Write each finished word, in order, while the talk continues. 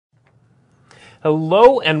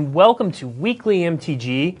Hello and welcome to Weekly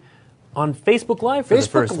MTG on Facebook Live for the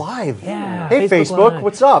first. Facebook Live. Yeah. Hey, Facebook. Live.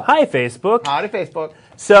 What's up? Hi, Facebook. Howdy, Facebook.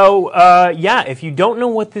 So, if you don't know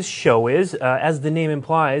what this show is, as the name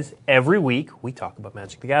implies, every week we talk about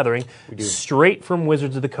Magic the Gathering straight from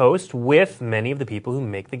Wizards of the Coast with many of the people who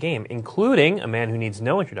make the game, including a man who needs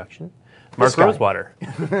no introduction, Mark Rosewater.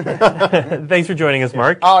 Thanks for joining us,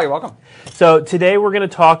 Mark. Oh, you're welcome. So today we're going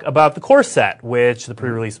to talk about the core set, which the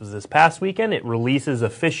pre-release was this past weekend. It releases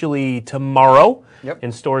officially tomorrow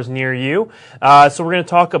in stores near you. So we're going to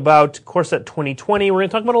talk about core set 2020. We're going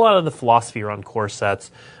to talk about a lot of the philosophy around core sets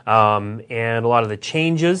and a lot of the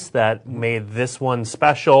changes that made this one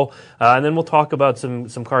special. And then we'll talk about some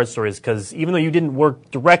card stories, because even though you didn't work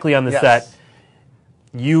directly on the set,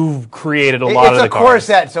 you've created a lot of the cards. It's a core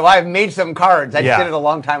set, so I've made some cards. I just did it a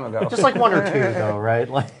long time ago. Just like one or two, though, right?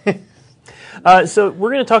 So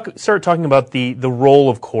we're going to start talking about the role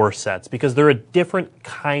of core sets, because they're a different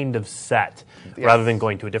kind of set rather than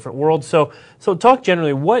going to a different world. So talk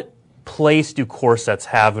generally, what place do core sets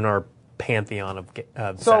have in our pantheon of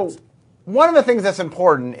sets? So one of the things that's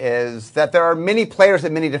important is that there are many players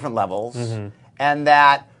at many different levels, and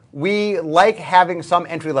that we like having some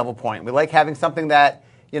entry-level point. We like having something that,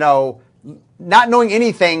 not knowing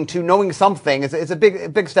anything to knowing something is a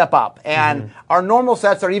big step up. And our normal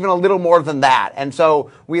sets are even a little more than that. And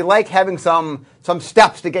so we like having some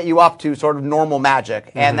steps to get you up to sort of normal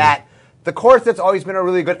Magic. And that the core set's always been a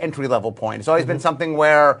really good entry-level point. It's always been something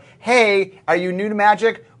where, hey, are you new to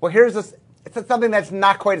Magic? Well, here's this. It's something that's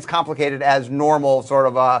not quite as complicated as normal sort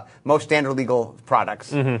of most standard legal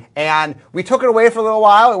products. And we took it away for a little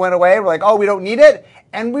while. It went away. We're like, oh, we don't need it.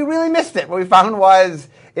 And we really missed it. What we found was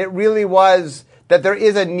it really was that there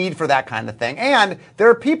is a need for that kind of thing. And there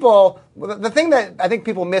are people, the thing that I think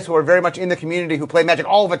people miss who are very much in the community who play Magic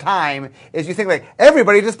all the time is you think like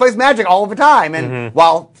everybody just plays Magic all the time. And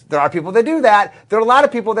while there are people that do that, there are a lot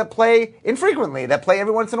of people that play infrequently, that play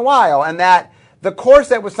every once in a while. And that the core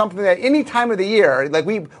set was something that any time of the year, like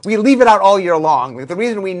we leave it out all year long. Like the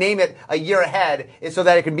reason we name it a year ahead is so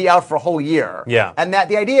that it can be out for a whole year. Yeah. And that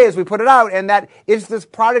the idea is we put it out and that it's this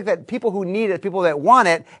product that people who need it, people that want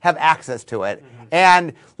it, have access to it.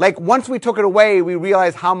 And like once we took it away, we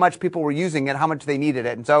realized how much people were using it, how much they needed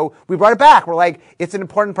it. And so we brought it back. We're like, it's an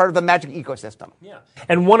important part of the Magic ecosystem. Yeah.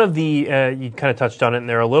 And one of the, you kind of touched on it in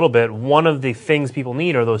there a little bit, one of the things people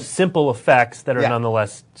need are those simple effects that are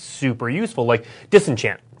nonetheless super useful, like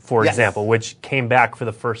Disenchant, for example, which came back for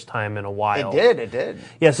the first time in a while. It did.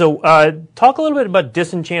 Yeah, so talk a little bit about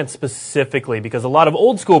Disenchant specifically, because a lot of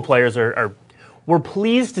old school players we're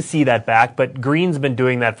pleased to see that back, but Green's been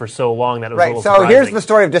doing that for so long that it was a little surprising. So here's the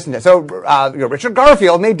story of Disenchant. So Richard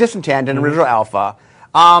Garfield made Disenchant in original alpha.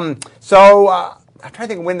 I'm trying to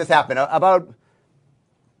think when this happened.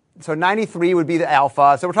 So 93 would be the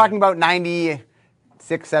alpha. So we're talking about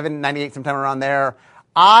 96, 7, 98, sometime around there.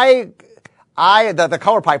 The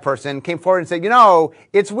color pie person came forward and said,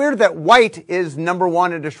 it's weird that white is number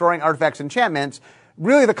one in destroying artifacts and enchantments.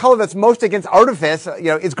 Really, the color that's most against artifice,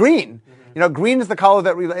 is green. Green is the color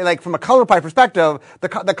that, like, from a color pie perspective, the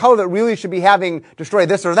color that really should be having destroy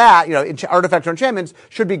this or that, artifacts or enchantments,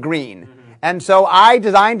 should be green. And so I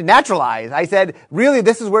designed Naturalize. I said, really,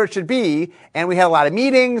 this is where it should be. And we had a lot of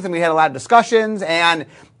meetings and we had a lot of discussions. And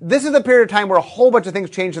this is a period of time where a whole bunch of things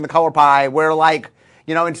changed in the color pie, where, like,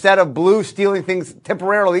 instead of blue stealing things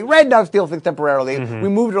temporarily, red now steals things temporarily. We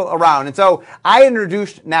moved it around. And so I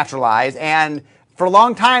introduced Naturalize, and for a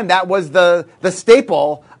long time, that was the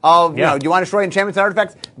staple of, do you want to destroy enchantments and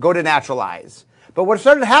artifacts? Go to Naturalize. But what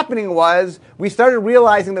started happening was we started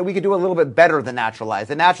realizing that we could do a little bit better than Naturalize.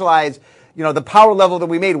 And Naturalize, the power level that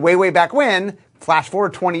we made way back when, flash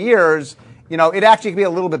forward 20 years, it actually can be a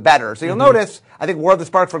little bit better. So you'll notice, I think War of the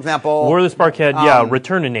Spark, for example. War of the Spark had,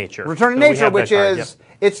 Return to Nature. Return to Nature, which is,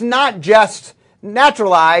 it's not just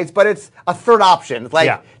Naturalize, but it's a third option. It's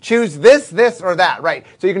like, choose this, or that, right?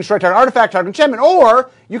 So you can destroy target artifact, target enchantment, or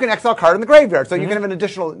you can exile a card in the graveyard, so you can have an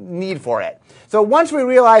additional need for it. So once we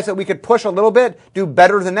realized that we could push a little bit, do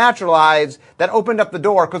better than Naturalize, that opened up the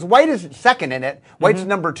door, because white is second in it, white's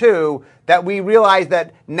number 2, that we realized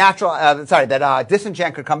that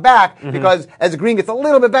Disenchant could come back, because as green gets a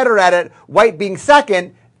little bit better at it, white being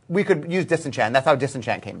second, we could use Disenchant. That's how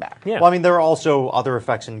Disenchant came back. Yeah. Well, there are also other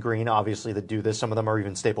effects in green, obviously, that do this. Some of them are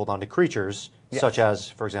even stapled onto creatures, such as,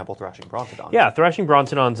 for example, Thrashing Brontodon. Yeah, Thrashing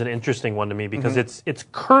Brontodon's an interesting one to me because it's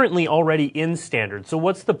currently already in Standard. So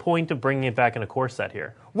what's the point of bringing it back in a core set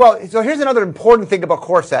here? Well, so here's another important thing about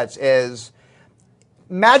core sets is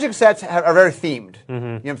Magic sets are very themed. You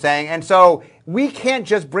know what I'm saying? And so we can't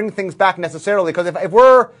just bring things back necessarily, because if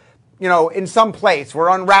we're in some place, we're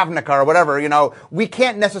on Ravnica or whatever, we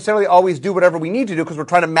can't necessarily always do whatever we need to do because we're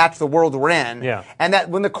trying to match the world we're in. Yeah. And that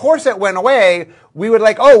when the core set went away, we would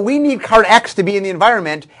we need card X to be in the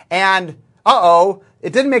environment, and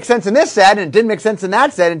it didn't make sense in this set, and it didn't make sense in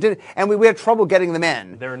that set, and we had trouble getting them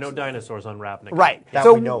in. There are no dinosaurs on Ravnica. Right.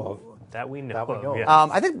 That we know of. That we know of. Yeah.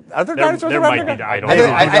 I think, are there dinosaurs there on might Ravnica? be. I don't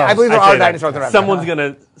know. I believe there are dinosaurs on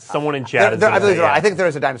Ravnica. Someone in chat is I gonna believe say, there are. I think there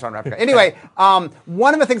is a dinosaur on Ravnica. Anyway,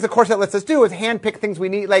 one of the things the core set lets us do is handpick things we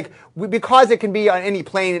need. Because it can be on any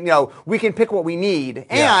plane, we can pick what we need.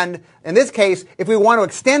 Yeah. And in this case, if we want to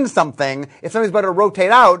extend something, if something's better to rotate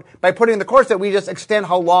out, by putting in the core set, we just extend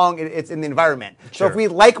how long it's in the environment. Sure. So if we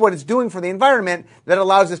like what it's doing for the environment, that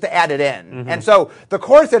allows us to add it in. Mm-hmm. And so the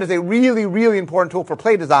core set is a really, really important tool for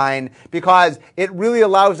play design because it really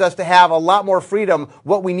allows us to have a lot more freedom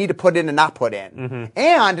what we need to put in and not put in. Mm-hmm.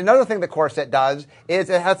 And another thing the core set does is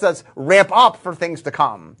it helps us ramp up for things to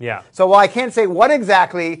come. Yeah. So while I can't say what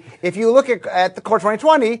exactly, if you look at the Core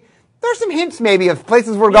 2020, there's some hints maybe of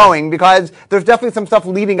places we're going because there's definitely some stuff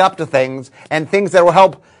leading up to things and things that will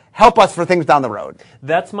help us for things down the road.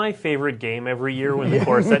 That's my favorite game every year when the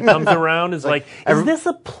core set comes around. Is is this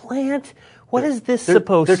a plant? What is this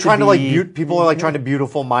supposed to be? They're trying to people are trying to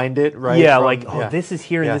beautiful mind it, right? Yeah, this is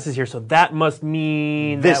here and this is here, so that must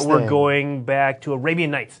mean that we're going back to Arabian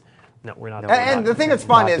Nights. No, we're not. And the thing that's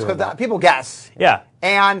fun is because people guess. Yeah.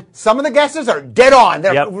 And some of the guesses are dead on.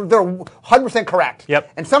 They're 100% correct.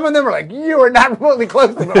 Yep. And some of them are like, you are not remotely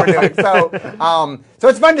close to what we're doing. So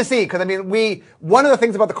it's fun to see because one of the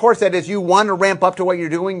things about the core set is you want to ramp up to what you're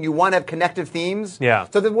doing. You want to have connective themes. Yeah.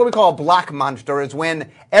 So what we call a block monster is when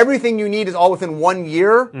everything you need is all within 1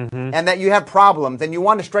 year, and that you have problems, and you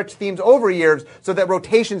want to stretch themes over years so that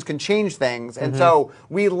rotations can change things. And so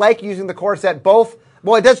we like using the core set both.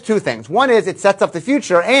 Well, it does two things. One is it sets up the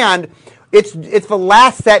future, and it's the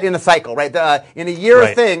last set in a cycle, right? In a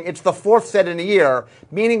year thing, it's the fourth set in a year,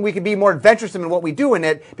 meaning we can be more adventuresome in what we do in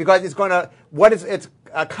it because it's going to it's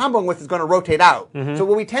comboing with is going to rotate out. Mm-hmm. So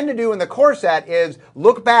what we tend to do in the core set is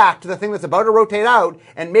look back to the thing that's about to rotate out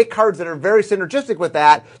and make cards that are very synergistic with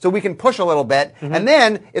that so we can push a little bit, and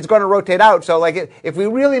then it's going to rotate out. So if we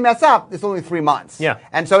really mess up, it's only 3 months. Yeah.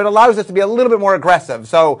 And so it allows us to be a little bit more aggressive.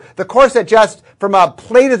 So the core set just, from a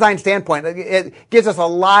play design standpoint, it gives us a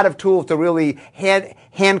lot of tools to really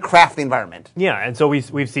handcraft the environment. Yeah, and so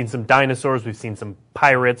we've seen some dinosaurs, we've seen some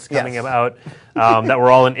pirates coming about that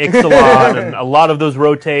were all in Ixalan, and a lot of those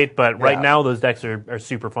rotate, but right now those decks are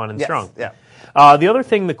super fun and strong. Yeah. The other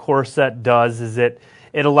thing the core set does is it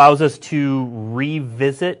allows us to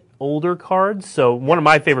revisit older cards. So one of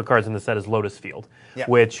my favorite cards in the set is Lotus Field,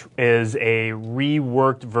 which is a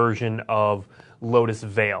reworked version of Lotus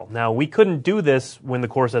Veil. Now, we couldn't do this when the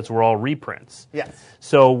core sets were all reprints. Yes.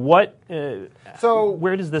 So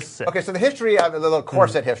where does this sit? Okay, so the history of the little core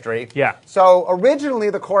set history. Yeah. So originally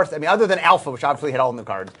the core set, other than Alpha, which obviously had all the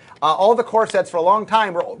cards, all the core sets for a long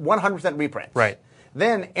time were 100% reprints. Right.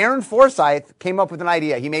 Then Aaron Forsyth came up with an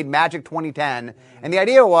idea. He made Magic 2010, and the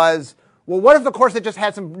idea was, well, what if the core set just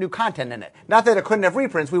had some new content in it? Not that it couldn't have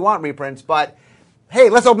reprints. We want reprints, but hey,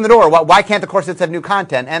 let's open the door. Why can't the core sets have new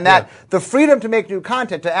content? And that the freedom to make new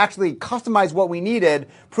content, to actually customize what we needed,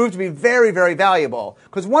 proved to be very, very valuable.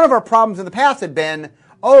 Because one of our problems in the past had been,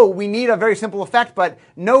 we need a very simple effect, but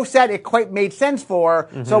no set it quite made sense for,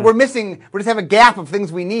 so we just have a gap of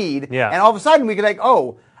things we need. Yeah. And all of a sudden we could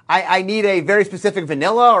I need a very specific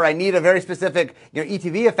vanilla, or I need a very specific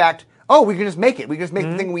ETV effect. We can just make it. We can just make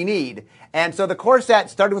the thing we need. And so the core set,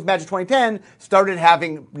 started with Magic 2010, started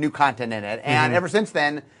having new content in it. And ever since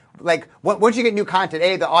then, once you get new content,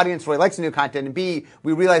 A, the audience really likes the new content, and B,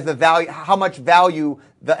 we realize the value, how much value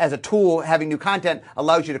as a tool having new content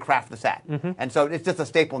allows you to craft the set. And so it's just a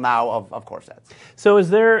staple now of core sets. So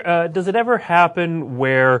does it ever happen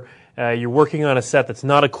where you're working on a set that's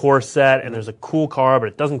not a core set and there's a cool card, but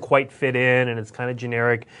it doesn't quite fit in and it's kind of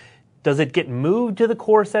generic? Does it get moved to the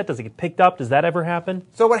core set? Does it get picked up? Does that ever happen?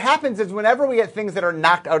 So what happens is whenever we get things that are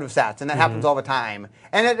knocked out of sets, and that happens all the time,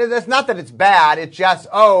 and it's not that it's bad, it's just,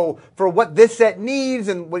 for what this set needs,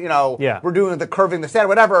 and we're doing the curving the set,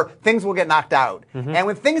 whatever, things will get knocked out. And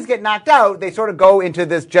when things get knocked out, they sort of go into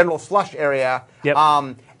this general slush area. Yep.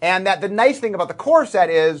 And that the nice thing about the core set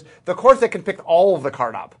is the core set can pick all of the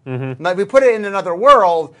card up. Now, if we put it in another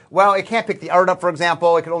world, well, it can't pick the art up, for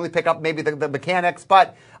example. It can only pick up maybe the mechanics.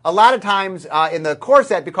 But a lot of times in the core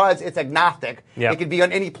set, because it's agnostic, it could be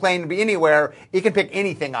on any plane, be anywhere, it can pick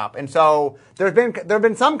anything up. And so there have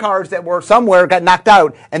been some cards that were somewhere, got knocked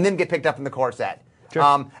out, and then get picked up in the core set.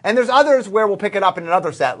 Sure. And there's others where we'll pick it up in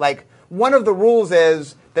another set. Like one of the rules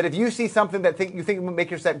is that if you see something that you think will make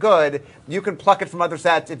your set good, you can pluck it from other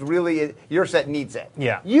sets if really your set needs it.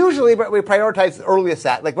 Yeah. Usually, we prioritize the earliest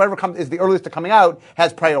set. Like whatever is the earliest to coming out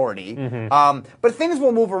has priority. But things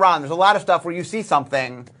will move around. There's a lot of stuff where you see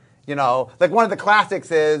something. Like one of the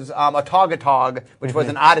classics is a Tog, which was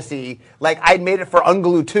an Odyssey. Like I'd made it for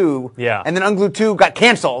Unglued 2, and then Unglued 2 got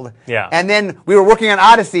canceled. Yeah. And then we were working on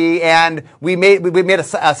Odyssey, and we made a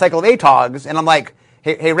cycle of ATOGs, and I'm like,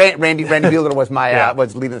 hey, Randy Buehler was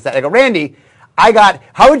was leading the set. I go, Randy,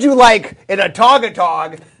 how would you like in a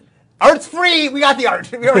Tog? Art's free. We got the art.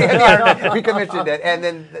 We already had the art. We commissioned it, and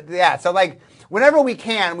then so like. Whenever we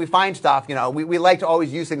can, we find stuff. We like to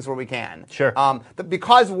always use things where we can. Sure.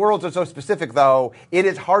 Because worlds are so specific, though, it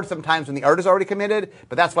is hard sometimes when the art is already committed.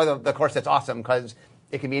 But that's why the core set's awesome, because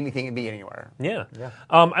it can be anything and be anywhere. Yeah.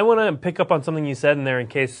 I want to pick up on something you said in there in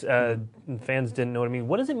case fans didn't know what I mean.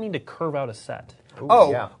 What does it mean to curve out a set?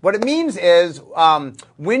 What it means is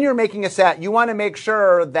when you're making a set, you want to make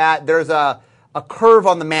sure that there's a curve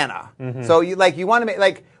on the mana. So you want to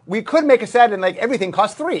make we could make a set and everything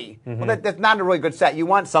costs 3. Well, that's not a really good set. You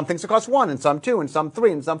want some things to cost 1, and some 2, and some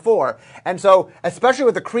 3, and some 4. And so, especially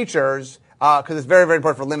with the creatures, because it's very, very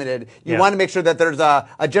important for limited, you want to make sure that there's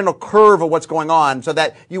a general curve of what's going on, so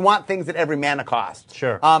that you want things at every mana cost.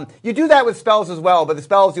 Sure. You do that with spells as well, but the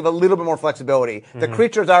spells you have a little bit more flexibility. The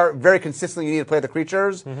creatures are very consistent. You need to play the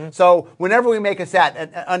creatures. So whenever we make a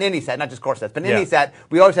set, on any set, not just core sets, but any set,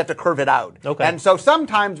 we always have to curve it out. Okay. And so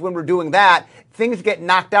sometimes when we're doing that, things get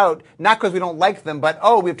knocked out, not because we don't like them, but,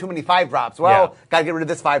 we have too many 5-drops. Well, got to get rid of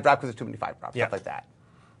this 5-drop because there's too many 5-drops, stuff like that.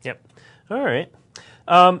 Yep. All right.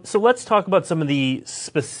 So let's talk about some of the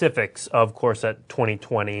specifics of Core Set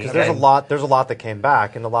 2020. Because there's a lot that came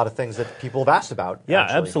back, and a lot of things that people have asked about. Yeah,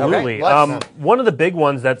 actually. absolutely. Okay. One of the big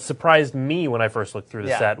ones that surprised me when I first looked through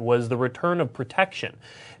the set was the return of protection,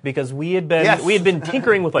 because we had been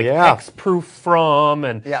tinkering with Hexproof from,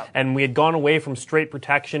 and we had gone away from straight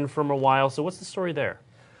protection from a while. So what's the story there?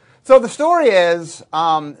 So the story is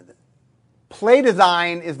play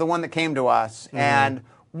design is the one that came to us, and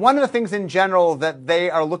one of the things in general that they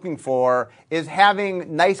are looking for is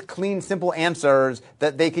having nice, clean, simple answers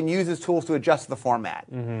that they can use as tools to adjust the format.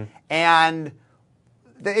 And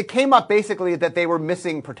it came up basically that they were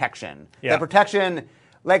missing protection. Yeah. The protection,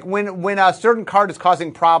 like when a certain card is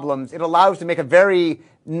causing problems, it allows to make a very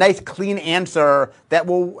nice, clean answer that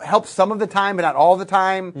will help some of the time, but not all the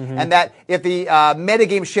time. And that if the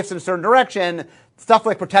metagame shifts in a certain direction, stuff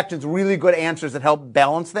like protection is really good answers that help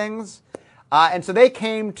balance things. And so they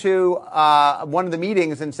came to one of the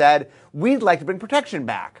meetings and said, we'd like to bring protection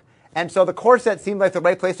back. And so the core set seemed like the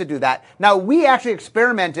right place to do that. Now, we actually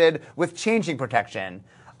experimented with changing protection.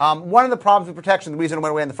 One of the problems with protection, the reason it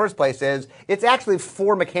went away in the first place, is it's actually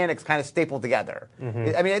 4 mechanics kind of stapled together.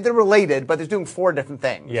 I mean, they're related, but they're doing 4 different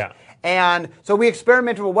things. Yeah. And so we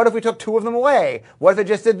experimented with, what if we took 2 of them away? What if it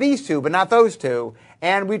just did these 2, but not those 2?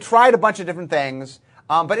 And we tried a bunch of different things.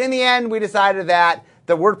 But in the end, we decided that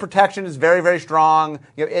the word protection is very, very strong.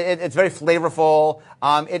 It's very flavorful.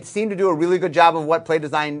 It seemed to do a really good job of what play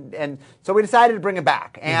design, and so we decided to bring it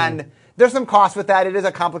back. And there's some cost with that. It is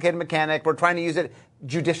a complicated mechanic. We're trying to use it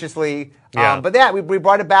judiciously. But we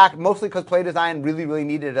brought it back mostly because play design really, really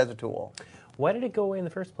needed it as a tool. Why did it go away in the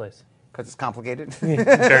first place? Because it's complicated.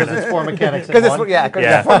 It's 4 mechanics in Because one.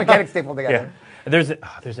 it's 4 mechanics stapled together. There's an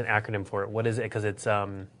acronym for it. What is it? Because it's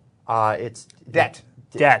It's Debt.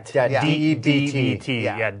 DET. Yeah. D-E-B-T.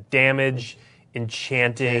 Yeah. Damage,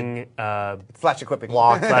 enchanting, Slash equipping.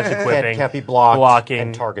 block, slash equipping, can't be blocked, blocking,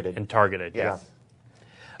 and targeted. Yeah.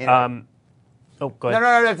 Anyway. Go ahead.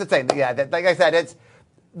 No, that's the thing. Yeah, like I said,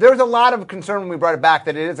 there's a lot of concern when we brought it back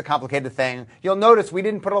that it is a complicated thing. You'll notice we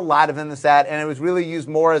didn't put a lot of it in the set, and it was really used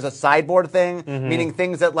more as a sideboard thing, meaning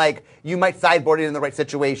things that you might sideboard it in the right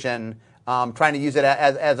situation, trying to use it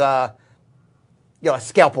as a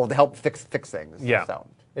scalpel to help fix things. Yeah. So.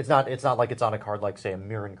 It's not like it's on a card like, say, a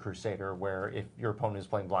Mirren Crusader, where if your opponent is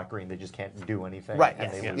playing black-green, they just can't do anything. Right.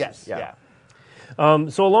 And they lose. Yes. Yeah.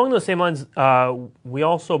 So along those same lines, we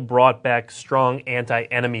also brought back strong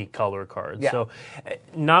anti-enemy color cards. Yeah. So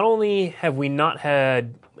not only have we not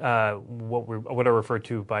had what are referred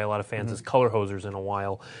to by a lot of fans as color hosers in a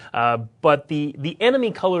while, but the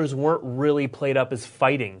enemy colors weren't really played up as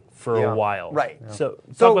fighting for a while. Right. Yeah.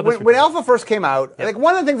 So when Alpha first came out,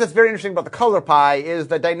 one of the things that's very interesting about the color pie is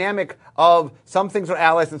the dynamic of some things are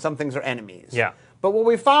allies and some things are enemies. Yeah. But what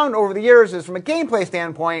we found over the years is, from a gameplay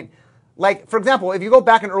standpoint, for example, if you go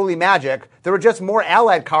back in early Magic, there were just more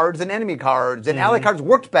allied cards than enemy cards, and allied cards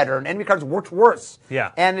worked better, and enemy cards worked worse.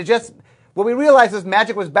 Yeah. And it just, what we realized is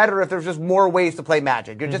Magic was better if there's just more ways to play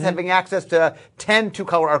Magic. You're just having access to 10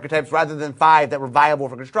 two-color archetypes rather than 5 that were viable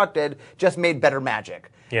for Constructed, just made better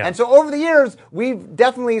Magic. Yeah. And so over the years, we've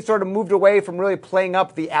definitely sort of moved away from really playing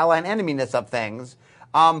up the ally and eneminess of things.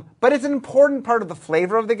 But it's an important part of the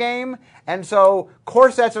flavor of the game. And so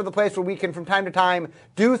core sets are the place where we can, from time to time,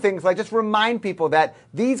 do things like just remind people that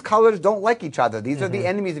these colors don't like each other. These are the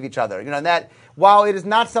enemies of each other. And that while it is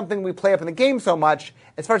not something we play up in the game so much,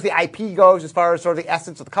 as far as the IP goes, as far as sort of the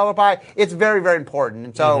essence of the color pie, it's very, very important.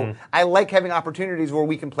 And so I like having opportunities where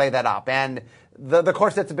we can play that up. And the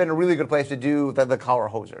core sets have been a really good place to do the color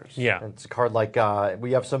hosers. Yeah, it's a card like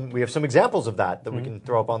we have some examples of that we can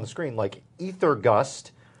throw up on the screen, like Ether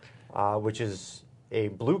Gust, which is a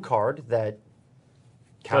blue card that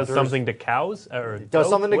does something to cows, or does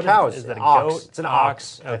something to cows. Is that a ox? goat? It's an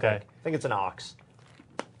ox. Okay, I think it's an ox.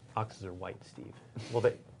 Oxes are white, Steve. Well,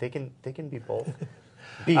 they can be both.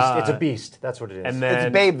 Beast. It's a beast. That's what it is. And then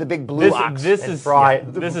it's Babe, the big blue ox. This is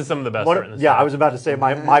some of the best art in the set. Yeah, I was about to say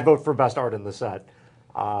my vote for best art in the set.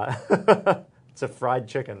 It's a fried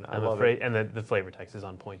chicken. I love it. And the flavor text is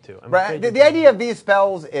on point too. Right. The idea of these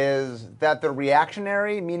spells is that they're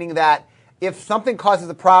reactionary, meaning that if something causes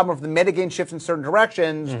a problem, or if the metagame shifts in certain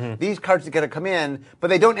directions, these cards are going to come in, but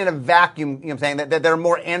they don't in a vacuum. You know what I'm saying? That there are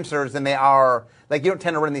more answers than they are. Like, you don't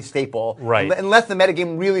tend to run these staple. Right. Unless the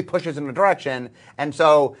metagame really pushes in a direction. And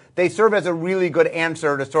so they serve as a really good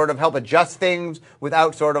answer to sort of help adjust things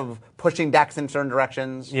without sort of pushing decks in certain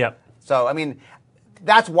directions. Yep. So, I mean,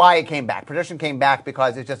 that's why it came back. Prediction came back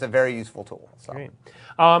because it's just a very useful tool. So. Great.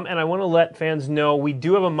 And I want to let fans know we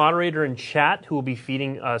do have a moderator in chat who will be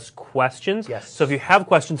feeding us questions. Yes. So if you have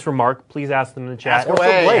questions for Mark, please ask them in the chat.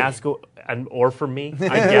 Ask away. Or for me, I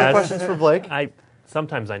guess. Questions for Blake?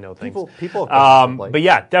 Sometimes I know things. People have questions for Blake. But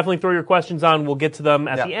yeah, definitely throw your questions on. We'll get to them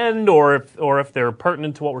at the end, or if they're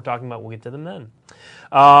pertinent to what we're talking about, we'll get to them then.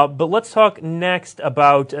 But let's talk next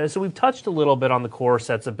about, so we've touched a little bit on the core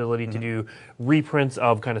set's ability to do reprints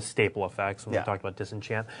of kind of staple effects when we talked about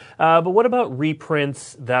Disenchant. But what about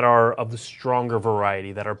reprints that are of the stronger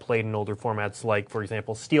variety, that are played in older formats, like, for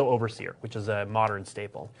example, Steel Overseer, which is a modern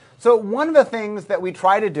staple? So one of the things that we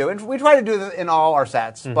try to do, and we try to do this in all our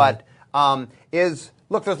sets, but is,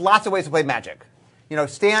 look, there's lots of ways to play Magic.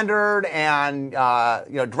 Standard and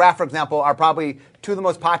Draft, for example, are probably two of the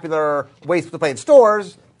most popular ways to play in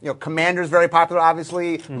stores. Commander's very popular,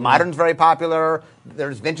 obviously. Modern's very popular.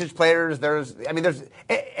 There's vintage players. There's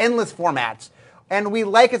endless formats. And we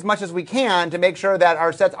like as much as we can to make sure that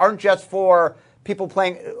our sets aren't just for people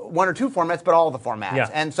playing one or two formats, but all the formats. Yeah.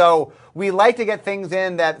 And so we like to get things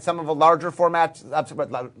in that some of the larger formats,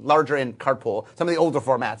 larger in card pool, some of the older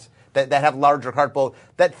formats, that have larger card pool,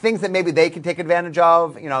 that things that maybe they can take advantage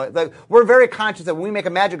of. We're very conscious that when we make a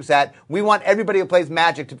Magic set, we want everybody who plays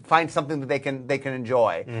Magic to find something that they can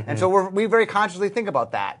enjoy. And so we very consciously think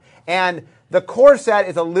about that. And the core set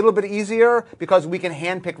is a little bit easier because we can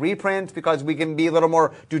handpick reprints, because we can be a little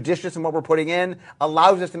more judicious in what we're putting in,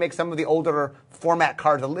 allows us to make some of the older format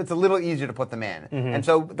cards, it's a little easier to put them in. And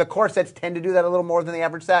so the core sets tend to do that a little more than the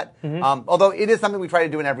average set. Although it is something we try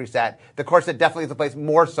to do in every set. The core set definitely is a place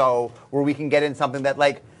more so where we can get in something that,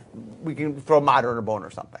 like, we can throw Modern or Bone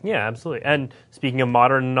or something. Yeah, absolutely. And speaking of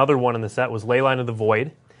Modern, another one in the set was Leyline of the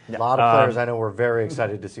Void. A lot of players I know were very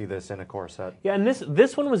excited to see this in a core set. Yeah, and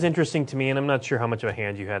this one was interesting to me, and I'm not sure how much of a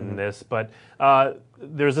hand you had in this, but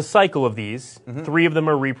there's a cycle of these. 3 of them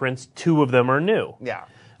are reprints, 2 of them are new. Yeah.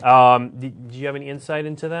 Did you have any insight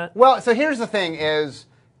into that? Well, so here's the thing is,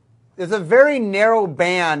 there's a very narrow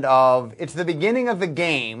band of, it's the beginning of the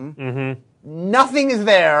game, nothing is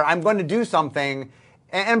there, I'm going to do something,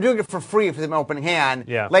 and I'm doing it for free if it's an open hand.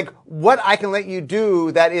 Yeah. Like, what I can let you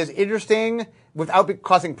do that is interesting without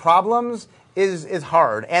causing problems is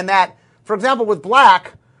hard. And that, for example, with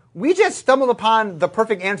black, we just stumbled upon the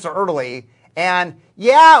perfect answer early. And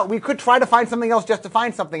yeah, we could try to find something else just to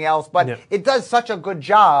find something else, but it does such a good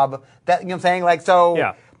job that, you know what I'm saying? Like,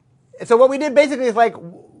 so, so what we did basically is like,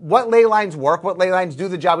 what ley lines work, what ley lines do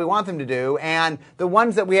the job we want them to do, and the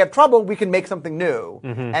ones that we have trouble, we can make something new.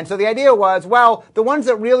 And so the idea was, well, the ones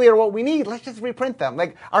that really are what we need, let's just reprint them.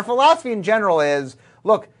 Like, our philosophy in general is,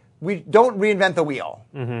 look, we don't reinvent the wheel.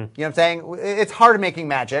 You know what I'm saying? It's hard making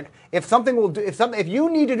Magic. If something will do, if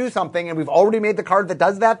you need to do something and we've already made the card that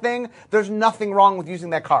does that thing, there's nothing wrong with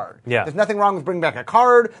using that card. Yeah. There's nothing wrong with bringing back a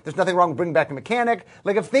card. There's nothing wrong with bringing back a mechanic.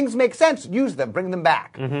 Like, if things make sense, use them, bring them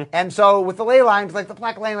back. And so with the ley lines, like the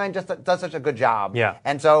black ley line just does such a good job. Yeah.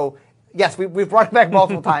 And so, yes, we've brought it back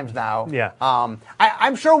multiple times now. Yeah.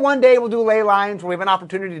 I'm sure one day we'll do ley lines where we have an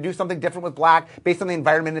opportunity to do something different with black based on the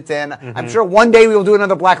environment it's in. I'm sure one day we will do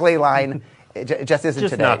another black ley line. It just isn't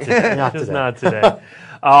Just today. not today. Not Just today. not today.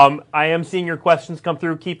 I am seeing your questions come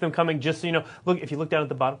through. Keep them coming. Just so you know, look, if you look down at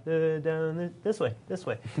the bottom, down this way.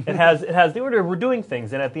 It has the order we're doing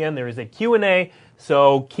things, and at the end there is a Q&A.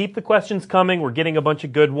 So keep the questions coming. We're getting a bunch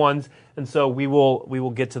of good ones, and so we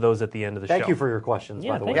will get to those at the end of the show. Thank you for your questions,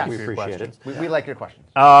 by the way. thank you We for your appreciate it. questions. We like your questions.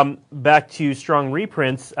 Back to strong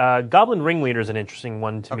reprints. Goblin Ringleader is an interesting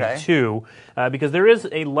one to me too, because there is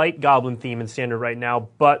a light goblin theme in Standard right now,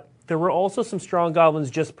 but there were also some strong goblins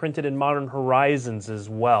just printed in Modern Horizons as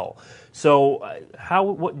well. So,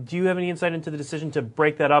 what do you have any insight into the decision to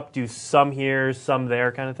break that up? Do some here, some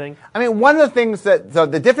there, kind of thing? I mean, one of the things so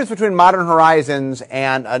the difference between Modern Horizons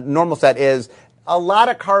and a normal set is a lot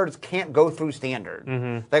of cards can't go through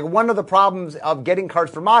Standard. Like, one of the problems of getting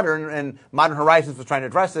cards for Modern, and Modern Horizons was trying to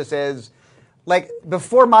address this, is like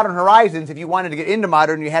before Modern Horizons, if you wanted to get into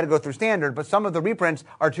Modern, you had to go through Standard, but some of the reprints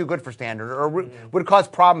are too good for Standard or would cause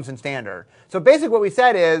problems in Standard. So basically what we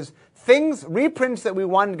said is reprints that we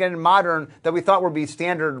wanted to get in Modern that we thought would be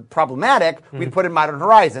Standard problematic, we'd put in Modern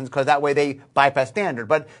Horizons because that way they bypass Standard.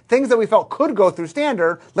 But things that we felt could go through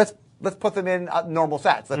Standard, let's put them in normal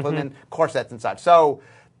sets. Let's put them in core sets and such. So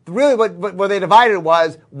really what they divided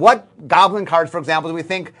was what Goblin cards, for example, do we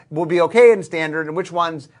think will be okay in Standard and which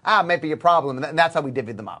ones might be a problem. And that's how we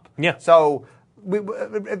divvied them up. Yeah. So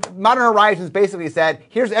Modern Horizons basically said,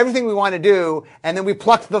 here's everything we want to do, and then we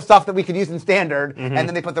plucked the stuff that we could use in Standard, and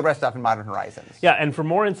then they put the rest stuff in Modern Horizons. Yeah, and for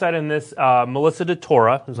more insight on this, Melissa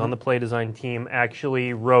DeTora, who's on the Play Design team,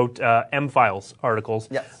 actually wrote M-Files articles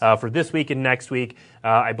for this week and next week.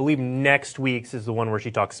 I believe next week's is the one where she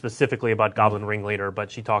talks specifically about Goblin Ringleader, but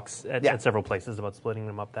she talks at several places about splitting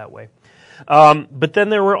them up that way. But then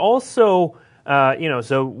there were also...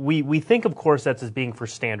 so we think of core sets as being for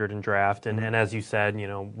Standard and Draft, and as you said,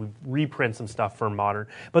 we reprint some stuff for Modern.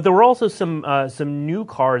 But there were also some new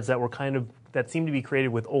cards that were that seem to be created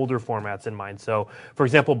with older formats in mind. So, for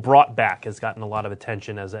example, Brought Back has gotten a lot of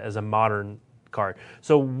attention as a Modern card.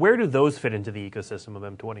 So where do those fit into the ecosystem of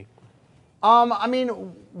M20? I mean,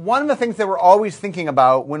 one of the things that we're always thinking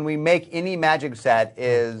about when we make any Magic set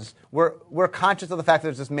is we're conscious of the fact that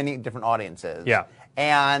there's just many different audiences. Yeah.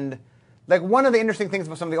 And like one of the interesting things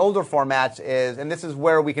about some of the older formats is, and this is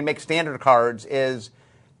where we can make Standard cards, is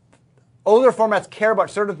older formats care about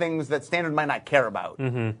certain things that Standard might not care about. You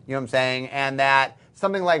know what I'm saying? And that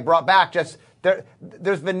something like Brought Back, just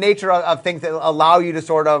there's the nature of things that allow you to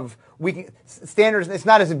sort of Standard. It's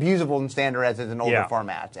not as abusable in Standard as is in older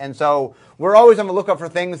formats, and so we're always on the lookout for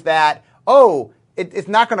things that it's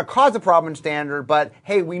not going to cause a problem in Standard, but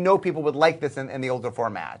hey, we know people would like this in the older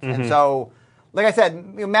formats, and so. Like I said,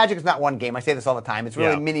 Magic is not one game. I say this all the time. It's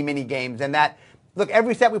really many games. And look,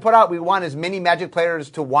 every set we put out, we want as many Magic players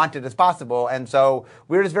to want it as possible. And so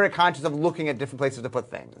we're just very conscious of looking at different places to put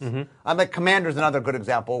things. Like Commander is another good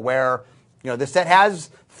example where, this set has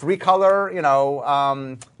 3-color,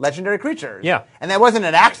 legendary creatures. Yeah. And that wasn't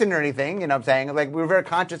an accident or anything, what I'm saying? Like, we were very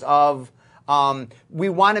conscious of, we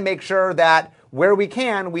want to make sure that where we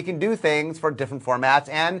can do things for different formats.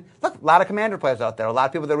 And look, a lot of Commander players out there. A lot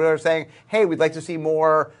of people that really are saying, hey, we'd like to see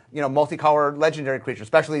more, multicolored legendary creatures,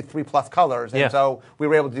 especially 3+ colors. And so we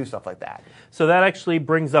were able to do stuff like that. So that actually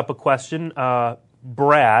brings up a question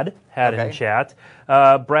Brad had in chat.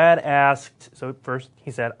 Brad asked, so first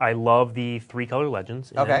he said, I love the 3-color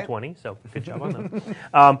legends in M20, so good job on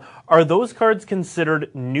them. Are those cards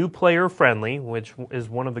considered new player friendly, which is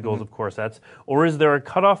one of the goals of core sets, or is there a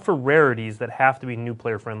cutoff for rarities that have to be new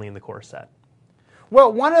player friendly in the core set?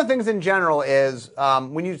 Well, one of the things in general is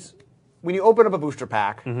when you open up a booster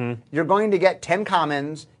pack, you're going to get 10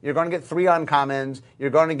 commons, you're going to get 3 uncommons,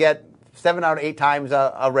 you're going to get 7 out of 8 times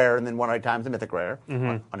a rare, and then 1 out of 8 times a mythic rare,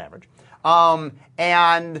 on average.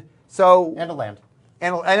 And so... And a land.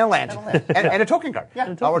 And a land. And a token card.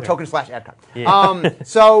 Yeah. Or token/ad card. Yeah.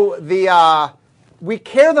 So we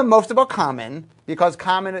care the most about common, because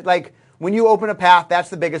common, like, when you open a path, that's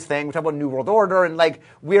the biggest thing. We talk about New World Order, and like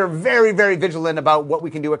we're very, very vigilant about what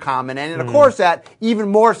we can do with common. And in a core set, even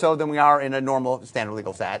more so than we are in a normal Standard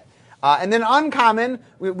legal set. And then uncommon,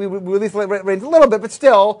 we release the range a little bit, but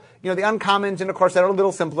still, the uncommons in a core set are a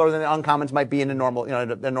little simpler than the uncommons might be in a normal,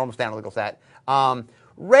 a normal Standard legal set.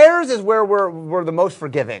 Rares is where we're the most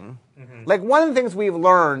forgiving. Like, one of the things we've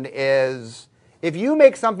learned is if you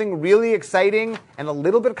make something really exciting and a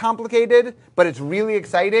little bit complicated, but it's really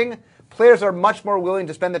exciting, players are much more willing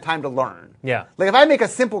to spend the time to learn. Yeah. Like, if I make a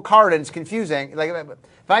simple card and it's confusing, like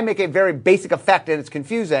if I make a very basic effect and it's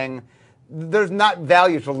confusing, there's not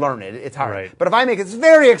value to learn it. It's hard. Right. But if I make this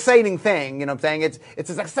very exciting thing, what I'm saying, it's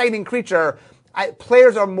this exciting creature,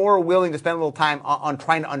 players are more willing to spend a little time on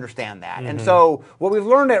trying to understand that. And so what we've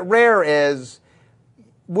learned at Rare is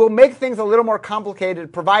we'll make things a little more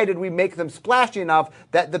complicated, provided we make them splashy enough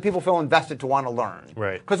that the people feel invested to want to learn.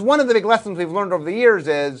 Right. Because one of the big lessons we've learned over the years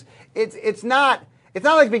is it's not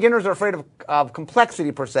like beginners are afraid of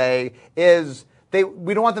complexity per se.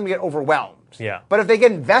 We don't want them to get overwhelmed. Yeah. But if they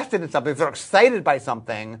get invested in something, if they're excited by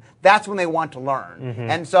something, that's when they want to learn.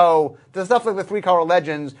 And so the stuff like the 3-Color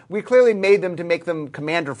Legends, we clearly made them to make them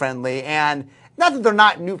commander friendly, and not that they're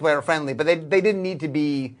not new player friendly, but they didn't need to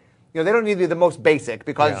be. They don't need to be the most basic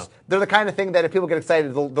because they're the kind of thing that if people get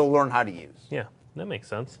excited, they'll learn how to use. Yeah, that makes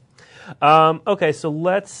sense. Okay, so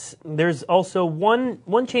there's also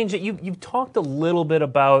one change that you've talked a little bit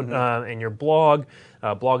about in your blog,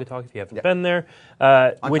 Blog-a-Talk, if you haven't been there,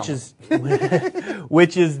 which is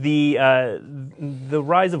the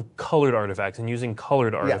rise of colored artifacts and using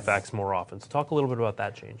colored artifacts more often. So talk a little bit about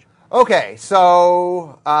that change. Okay,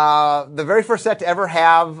 so the very first set to ever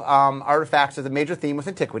have artifacts as a major theme was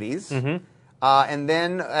Antiquities. And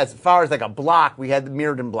then as far as like a block, we had the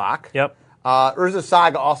Mirrodin block. Yep. Urza's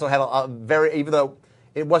Saga also had a very, even though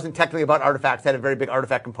it wasn't technically about artifacts, had a very big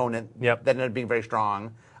artifact component that ended up being very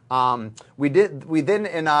strong. We then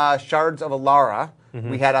in Shards of Alara,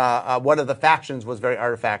 we had one of the factions was very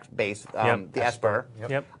artifact based, the Esper.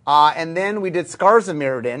 Yep. And then we did Scars of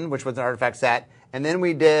Mirrodin, which was an artifact set. And then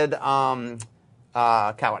we did Kaladesh.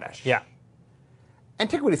 Yeah.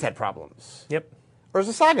 Antiquities had problems. Yep.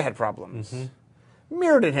 Urza Saga had problems.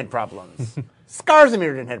 Mirrodin had problems. Scars of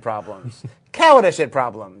Mirrodin had problems. Kaladesh had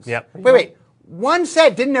problems. Yep. Wait. One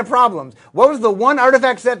set didn't have problems. What was the one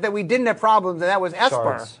artifact set that we didn't have problems, and that was Esper.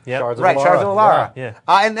 Shards. Yep. Shards of Right, Alara. Shards of Alara. Yeah.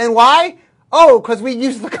 And then why? Oh, because we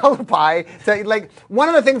use the color pie. So, like, one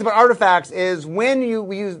of the things about artifacts is when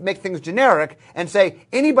we make things generic and say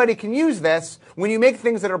anybody can use this. When you make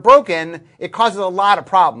things that are broken, it causes a lot of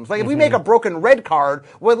problems. Like if we make a broken red card,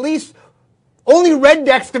 well, at least only red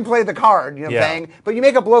decks can play the card. You know what I'm saying? But you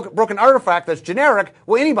make a broken artifact that's generic,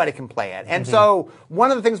 well, anybody can play it. And so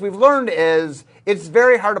one of the things we've learned is it's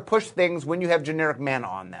very hard to push things when you have generic mana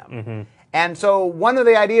on them. And so one of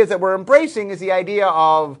the ideas that we're embracing is the idea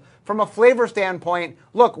of, from a flavor standpoint,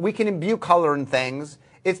 look, we can imbue color in things.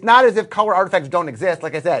 It's not as if colored artifacts don't exist.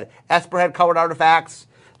 Like I said, Esper had colored artifacts.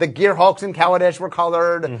 The Gear Hulks in Kaladesh were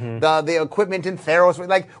colored. The equipment in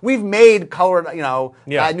Theros, we've made colored, New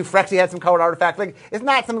Phyrexia had some colored artifacts. Like, it's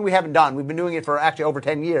not something we haven't done. We've been doing it for actually over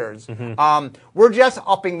 10 years. We're just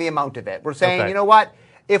upping the amount of it. We're saying, you know what?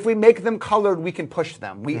 If we make them colored, we can push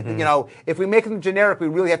them. If we make them generic, we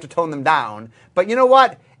really have to tone them down. But you know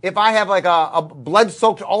what? If I have like a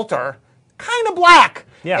blood-soaked altar, kind of black.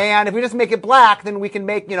 And if we just make it black, then we can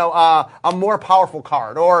make a more powerful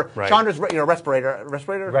card. Or Chandra's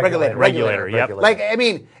regulator. Yep. Like, I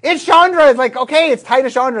mean, it's Chandra. It's like, okay, it's tied to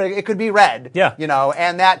Chandra. It could be red. Yeah.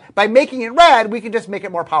 And that by making it red, we can just make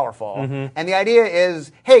it more powerful. And the idea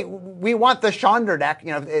is, hey, we want the Chandra deck,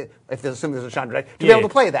 if there's assuming there's a Chandra deck, to be able to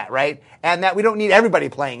play that, right? And that we don't need everybody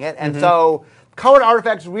playing it. And so colored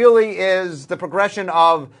artifacts really is the progression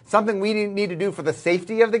of something we need to do for the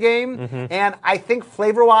safety of the game. And I think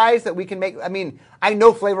flavor-wise that we can make, I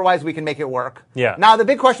know flavor-wise we can make it work. Yeah. Now, the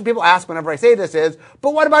big question people ask whenever I say this is,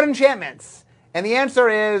 but what about enchantments? And the answer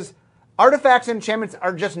is, artifacts and enchantments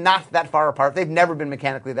are just not that far apart. They've never been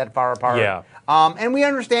mechanically that far apart. Yeah. And we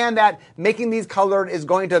understand that making these colored is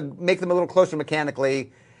going to make them a little closer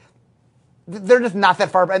mechanically. They're just not that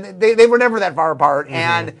far apart. They were never that far apart.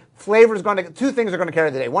 And flavor is going to, two things are going to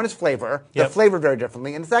carry the day. One is flavor. They're flavored very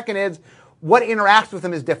differently. And the second is what interacts with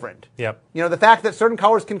them is different. The fact that certain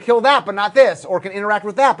colors can kill that but not this, or can interact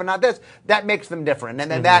with that but not this, that makes them different.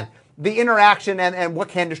 And then that the interaction and what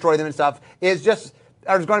can destroy them and stuff is just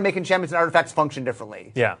going to make enchantments and artifacts function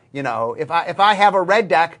differently. If I have a red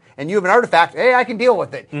deck and you have an artifact, hey, I can deal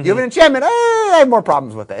with it. You have an enchantment, hey, I have more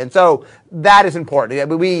problems with it. And so that is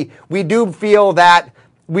important. We do feel that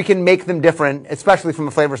we can make them different, especially from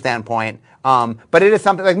a flavor standpoint. But it is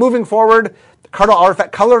something like moving forward,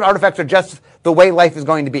 colored artifacts are just the way life is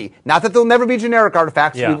going to be. Not that they'll never be generic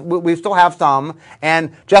artifacts. We still have some.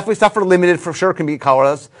 And definitely stuff for limited for sure can be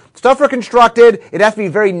colorless. Stuff for constructed, it has to be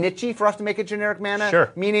very niche-y for us to make it generic mana.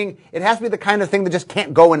 Sure. Meaning it has to be the kind of thing that just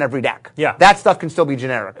can't go in every deck. Yeah. That stuff can still be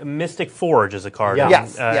generic. Mystic Forge is a card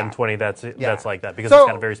in 20 that's like that because it's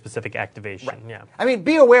got a very specific activation.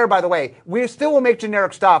 Be aware, by the way, we still will make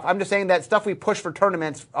generic stuff. I'm just saying that stuff we push for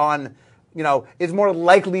tournaments on, is more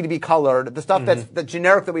likely to be colored. The stuff that's the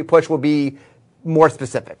generic that we push will be more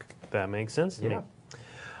specific. That makes sense to me.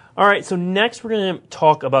 All right, so next we're going to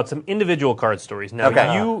talk about some individual card stories.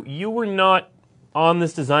 Now, you were not on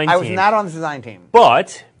this design team. I was not on the design team.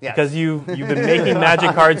 But Yes. because you've been making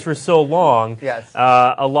Magic cards for so long, Yes.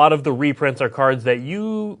 A lot of the reprints are cards that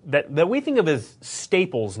that we think of as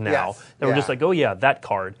staples now. Yes. That we're Yeah. just like, oh yeah, that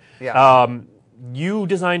card. Yeah. You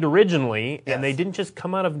designed originally, Yes. and they didn't just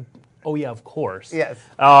come out of. Oh yeah, of course. Yes.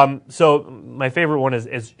 So my favorite one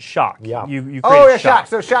is Shock. Yeah. You created Oh yeah, Shock.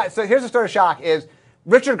 So here's the story of Shock: is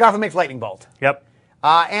Richard Garfield makes Lightning Bolt. Yep.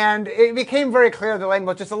 And it became very clear that Lightning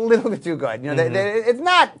Bolt's just a little bit too good. You know, it's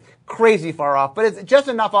not crazy far off, but it's just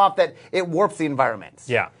enough off that it warps the environments.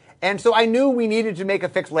 Yeah. And so I knew we needed to make a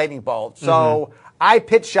fixed Lightning Bolt. So I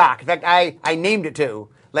pitched Shock. In fact, I named it too.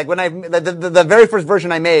 Like when the very first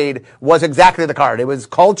version I made was exactly the card. It was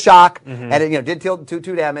called Shock, and it did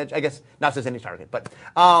two damage. I guess not as any target, but.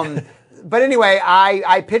 But anyway,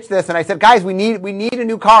 I pitched this and I said, guys, we need a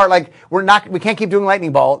new card. Like we can't keep doing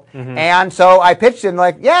Lightning Bolt. And so I pitched it and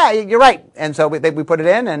like, yeah, you're right. And so we put it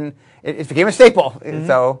in and it became a staple.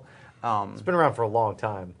 So It's been around for a long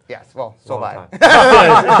time. yes, well, so Long have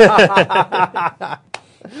I. time.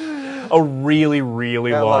 A really,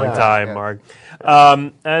 really long long time, time,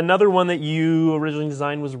 Mark. Another one that you originally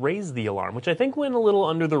designed was Raise the Alarm, which I think went a little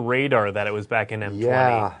under the radar that it was back in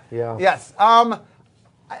M20. Yeah. Yes.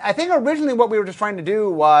 I think originally what we were just trying to do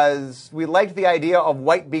was we liked the idea of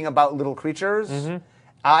white being about little creatures.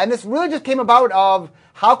 And this really just came about of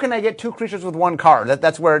how can I get two creatures with one card?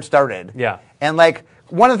 That's where it started. Yeah. And like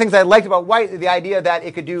one of the things I liked about white is the idea that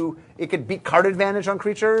it could beat card advantage on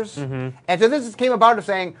creatures. And so this just came about of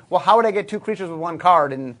saying, well, how would I get two creatures with one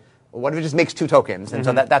card? And what if it just makes two tokens? And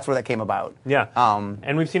so that's where that came about. Yeah.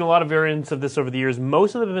 And we've seen a lot of variants of this over the years.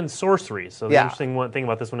 Most of them have been sorceries. So the Yeah. interesting thing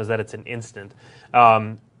about this one is that it's an instant.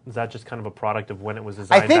 Is that just kind of a product of when it was I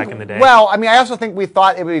designed think, back in the day? well, I mean, I also think we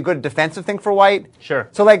thought it would be a good defensive thing for white. Sure.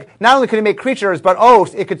 So, like, not only could it make creatures, but,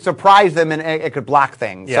 it could surprise them and it could block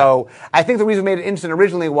things. Yeah. So, I think the reason we made it instant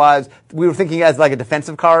originally was we were thinking as, like, a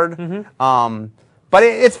defensive card. But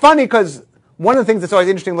it's funny because one of the things that's always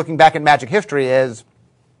interesting looking back at Magic history is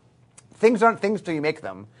things aren't things till you make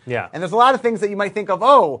them. Yeah. And there's a lot of things that you might think of,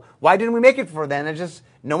 why didn't we make it before then? It's just,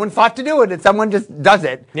 no one thought to do it, and someone just does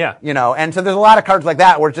it. Yeah. You know, and so there's a lot of cards like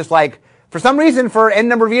that where it's just like, for some reason, for N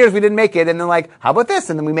number of years, we didn't make it, and then like, how about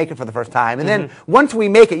this? And then we make it for the first time. And then once we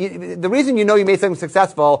make it, the reason you know you made something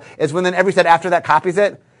successful is when then every set after that copies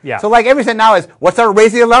it. Yeah. So like every set now is, what's our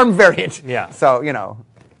Raise the Alarm variant? Yeah. So, you know.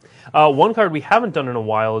 One card we haven't done in a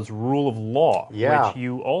while is Rule of Law, Yeah. which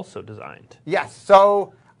you also designed. Yes.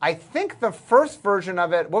 So I think the first version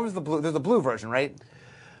of it, what was the blue? There's a blue version, right?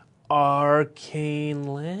 Arcane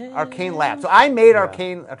Lab? Arcane Lab. So I made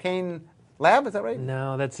Arcane Lab, is that right?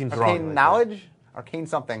 No, that seems Arcane wrong. Knowledge? Arcane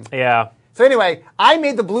something. Yeah, So anyway, I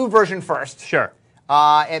made the blue version first. sure.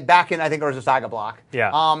 And back in, I think it was a Saga block.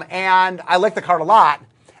 Yeah. And I liked the card a lot.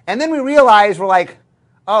 And then we realized, we're like,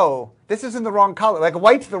 this isn't the wrong color. Like,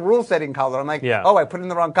 white's the rule setting color. I'm like, Yeah. I put in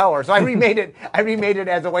the wrong color. So I remade it. I remade it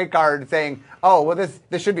as a white card saying,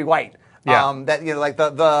 this should be white. Yeah. That, you know, like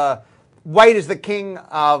the white is the king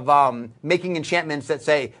of making enchantments that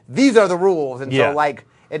say, these are the rules. And Yeah. so, like,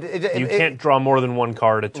 You can't draw more than one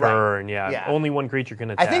card a turn. Yeah. Yeah, only one creature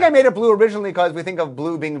can attack. I think I made it blue originally because we think of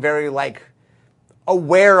blue being very, like,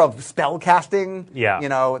 aware of spell casting. Yeah. You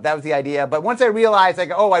know, that was the idea. But once I realized,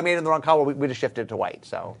 like, I made it in the wrong color, we just shifted to white.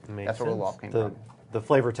 So Makes that's where sense. Rule of Law came from. The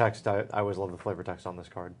flavor text, I always love the flavor text on this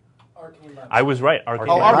card. I was right. Arcane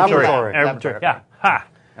Oh, Laboratory. Laboratory. Laboratory. Yeah. Ha!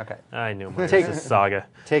 Okay. I knew it was a saga.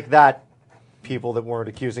 Take that, people that weren't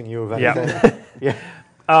accusing you of Yeah. anything. Yeah.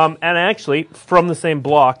 And actually, from the same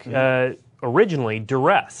block, originally,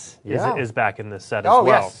 Duress Yeah. is back in this set as Oh,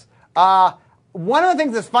 well. yes. One of the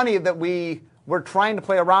things that's funny that we were trying to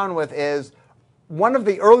play around with is one of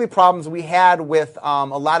the early problems we had with a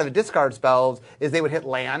lot of the discard spells is they would hit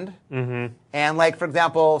land. Mm-hmm. And like, for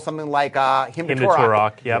example, something like Hymn to Hymn to Torok.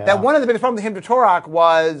 Torok, yep. That one of the biggest problems with Hymn to Torok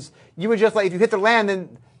was you would just like, if you hit the land,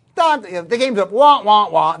 then the game's up, wah, wah,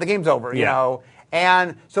 wah, the game's over, you Yeah. know.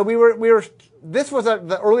 And so we were this was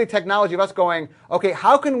the early technology of us going, okay,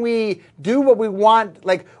 how can we do what we want?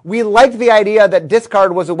 Like, we liked the idea that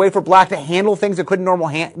discard was a way for black to handle things it couldn't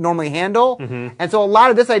normally handle. Mm-hmm. And so a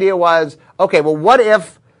lot of this idea was, okay, well, what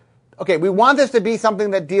if, we want this to be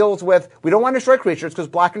something that deals with, we don't want to destroy creatures because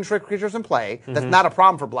black can destroy creatures in play. Mm-hmm. That's not a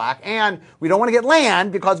problem for black. And we don't want to get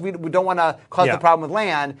land because we don't want to cause Yeah. the problem with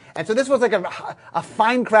land. And so this was like a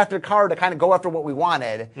fine crafted card to kind of go after what we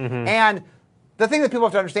wanted. Mm-hmm. And the thing that people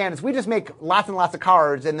have to understand is we just make lots and lots of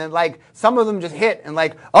cards, and then like some of them just hit, and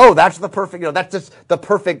like, that's the perfect, that's just the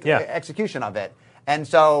perfect execution of it. And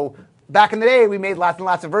so back in the day, we made lots and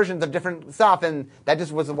lots of versions of different stuff, and that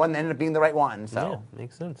just was the one that ended up being the right one. So Yeah,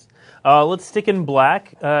 makes sense. Let's stick in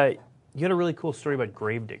black. You had a really cool story about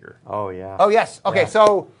Gravedigger. Oh yeah. Oh yes. Okay, Yeah.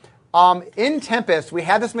 so in Tempest we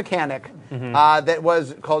had this mechanic that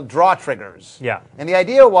was called draw triggers. Yeah. And the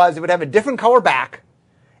idea was it would have a different color back,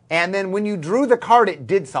 and then when you drew the card, it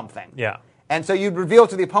did something. Yeah. And so you'd reveal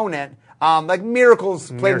to the opponent, like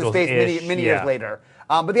Miracles played in the space many years yeah. later.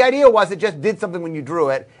 But the idea was it just did something when you drew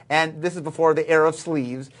it, and this is before the era of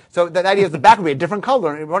sleeves. So the idea is the back would be a different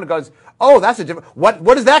color, and everyone goes, "Oh, that's a different. What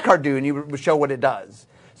does that card do?" And you would show what it does.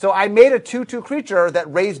 So I made a 2/2 creature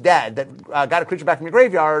that raised dead, that got a creature back from your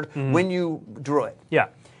graveyard when you drew it. Yeah.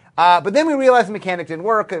 But then we realized the mechanic didn't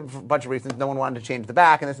work for a bunch of reasons. No one wanted to change the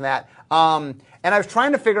back and this and that. And I was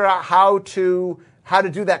trying to figure out how to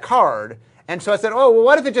do that card. And so I said, oh, well,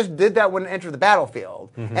 what if it just did that when it entered the battlefield?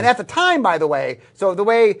 And at the time, by the way,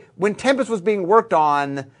 when Tempest was being worked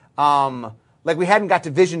on, like we hadn't got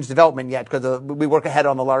to Visions development yet because we work ahead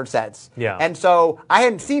on the large sets. Yeah. And so I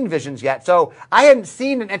hadn't seen Visions yet. So I hadn't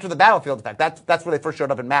seen an enter the battlefield effect. That's where they first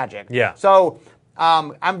showed up in Magic. Yeah. So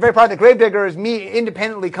I'm very proud that Gravedigger is me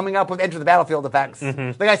independently coming up with enter the battlefield effects.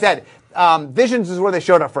 Like I said, Visions is where they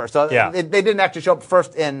showed up first. So they didn't actually show up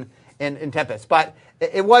first in Tempest. But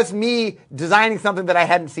it was me designing something that I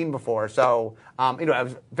hadn't seen before. So I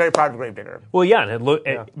was very proud of Gravedigger. Well, yeah,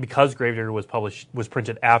 and because Gravedigger was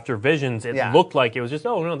printed after Visions, it looked like it was just,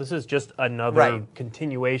 oh no, this is just another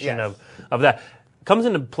continuation of that. Comes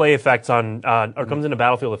into play effects on, or comes into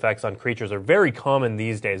battlefield effects on creatures are very common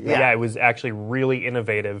these days. But it was actually really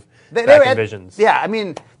innovative back in Visions. Yeah, I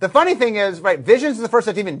mean, the funny thing is, Visions is the first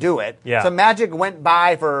to even do it. Yeah. So Magic went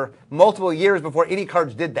by for multiple years before any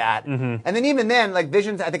cards did that. And then even then, like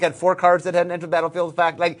Visions, I think had 4 cards that had an enter battlefield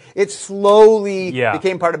effect. Like it slowly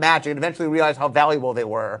became part of Magic and eventually realized how valuable they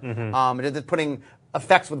were. Just putting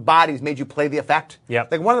effects with bodies made you play the effect.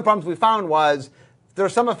 Yep. Like one of the problems we found was there are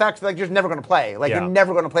some effects like you're just never going to play. Like you're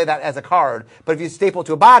never going to play that as a card. But if you staple it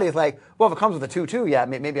to a body, it's like, well, if it comes with a 2/2,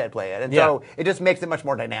 maybe I'd play it. And so it just makes it much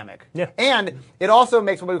more dynamic. Yeah. And it also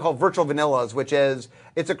makes what we call virtual vanillas, which is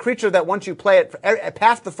it's a creature that once you play it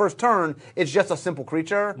past the first turn, it's just a simple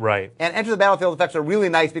creature. Right. And enter the battlefield effects are really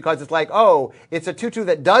nice because it's like, oh, it's a 2/2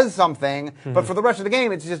 that does something, but for the rest of the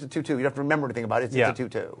game, it's just a 2/2. You don't have to remember anything about it. It's just a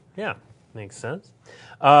 2/2. Yeah, makes sense.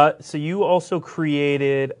 So you also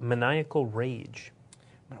created Maniacal Rage.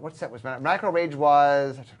 What's that? Maniacal Rage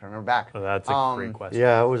was, I can't remember back. Oh, that's a great question.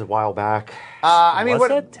 Yeah, it was a while back. Was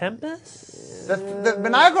that Tempest? The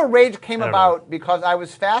Maniacal Rage came about because I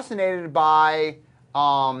was fascinated by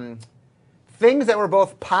things that were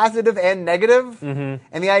both positive and negative. And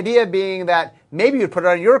the idea being that maybe you put it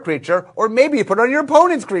on your creature, or maybe you put it on your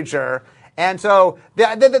opponent's creature. And so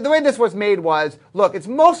the way this was made was, look, it's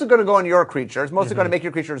mostly going to go on your creature. It's mostly going to make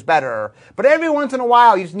your creatures better. But every once in a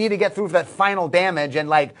while, you just need to get through for that final damage. And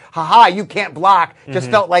like, haha, you can't block. Just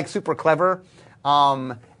felt like super clever.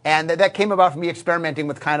 And that came about from me experimenting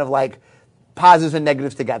with kind of like positives and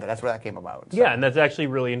negatives together. That's where that came about. So. Yeah, and that's actually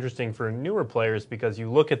really interesting for newer players because you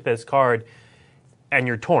look at this card and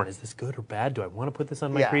you're torn. Is this good or bad? Do I want to put this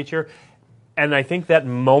on my creature? And I think that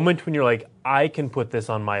moment when you're like, I can put this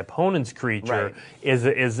on my opponent's creature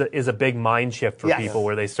is a big mind shift for people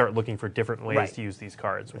where they start looking for different ways to use these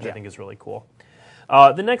cards, which I think is really cool.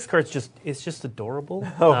 The next card's just adorable.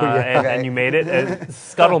 And you made it.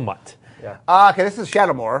 Scuttlemutt. Okay, this is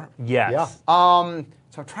Shadowmoor. Yes. Yeah.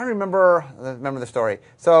 So I'm trying to remember the story.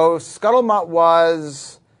 So Scuttlemutt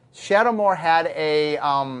was Shadowmoor had a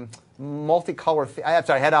multicolor.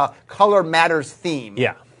 Had a color matters theme.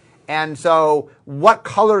 Yeah. And so what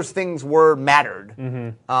colors things were mattered.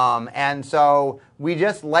 And so we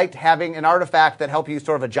just liked having an artifact that helped you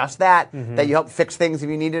sort of adjust that you helped fix things if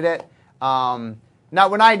you needed it. Now,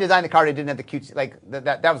 when I designed the card, it didn't have the cute, like,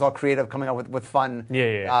 that was all creative, coming up with fun.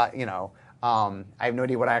 I have no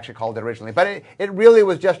idea what I actually called it originally. But it really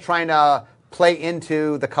was just trying to play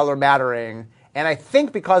into the color mattering. And I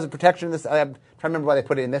think because of protection, I'm trying to remember why they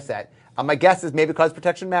put it in this set. My guess is maybe because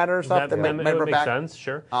protection matters. That would make sense,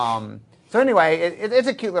 sure. So anyway, it's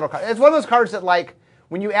a cute little card. It's one of those cards that, like,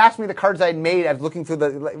 when you asked me the cards I'd made, I was looking through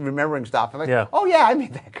remembering stuff. I'm like, oh yeah, I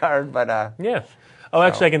made that card, but yeah. Oh,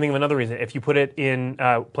 actually, I can think of another reason. If you put it in,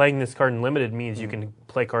 playing this card in limited means you can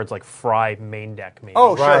play cards like Fry main deck, maybe.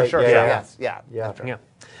 Oh, right. sure, yes, yeah.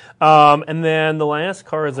 And then the last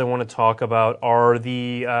cards I want to talk about are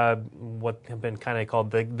the what have been kind of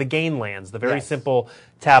called the gain lands, the very simple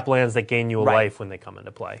tap lands that gain you a life when they come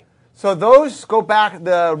into play. So those go back,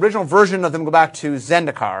 the original version of them go back to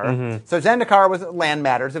Zendikar. So Zendikar was land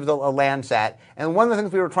matters. It was a land set. And one of the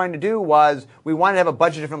things we were trying to do was we wanted to have a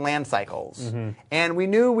bunch of different land cycles. And we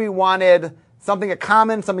knew we wanted something at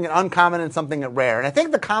common, something at uncommon, and something at rare. And I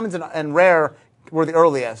think the commons and rare were the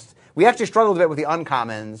earliest. We actually struggled a bit with the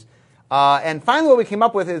uncommons. And finally, what we came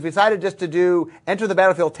up with is we decided just to do Enter the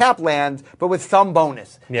Battlefield tap lands, but with some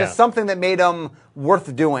bonus. Yeah. Just something that made them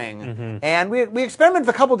worth doing. And we experimented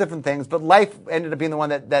with a couple different things, but Life ended up being the one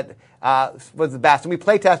that was the best. And we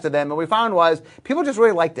play tested them, and what we found was people just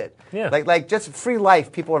really liked it. Yeah. Like just free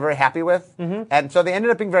Life, people were very happy with. And so they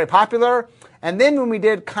ended up being very popular. And then when we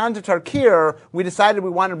did Khans of Tarkir, we decided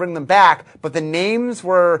we wanted to bring them back, but the names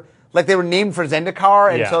were... Like they were named for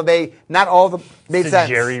Zendikar, and so they not all the made sense.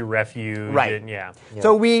 Jerry Refuge, right? And, yeah.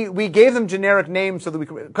 So we gave them generic names so that we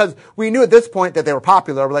could, because we knew at this point that they were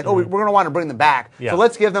popular. We're like, we're going to want to bring them back. Yeah. So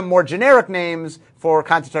let's give them more generic names for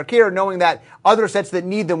Khans of Tarkir, knowing that other sets that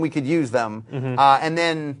need them, we could use them. And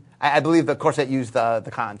then I believe the core set used the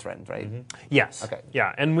Khans friends, right? Yes. Okay.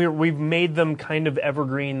 Yeah, and we've made them kind of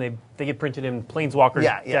evergreen. They get printed in Planeswalker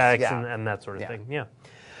decks and that sort of thing. Yeah.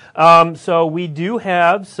 So we do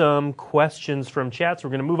have some questions from chat, so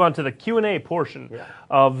we're going to move on to the Q&A portion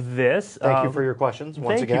of this. Thank you for your questions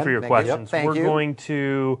once again. Thank you for your questions. Thank you. We're going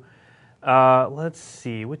to, let's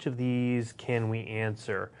see, which of these can we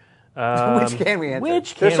answer? Which can we answer?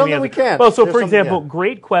 Which There's can some we that answer? we can't. Well, so There's for some- example, yeah.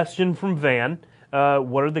 great question from Van.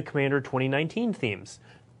 What are the Commander 2019 themes?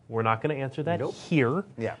 We're not going to answer that here.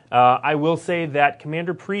 Yeah. I will say that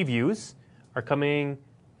Commander previews are coming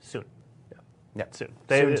soon. Yeah. Soon.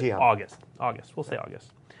 Soon, TM. August. We'll say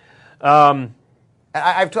August.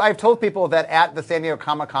 I've told people that at the San Diego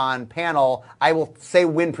Comic-Con panel, I will say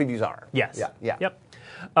when previews are. Yes. Yeah.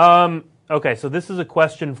 Yep. Okay, so this is a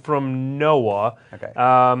question from Noah.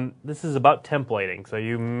 Okay. This is about templating, so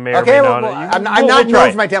you may or Okay, may well, not. I'm we'll not try known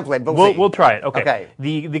it. for my template, but we'll see. We'll try it. Okay. Okay.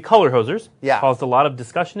 The color hosers Yeah. caused a lot of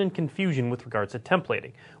discussion and confusion with regards to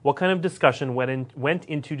templating. What kind of discussion went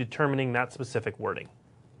into determining that specific wording?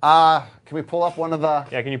 Can we pull up one of the...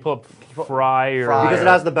 Yeah, can you pull up Fry or Fry. Because it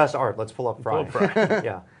has the best art. Let's pull up Fry. Pull up Fry.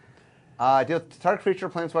 Yeah. Deal with target creature,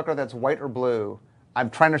 planeswalker that's white or blue. I'm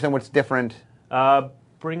trying to understand what's different.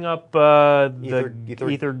 Bring up the Ether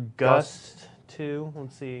Ether Gust too.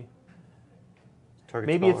 Let's see. Target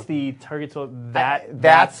Maybe spell. it's the target spell that's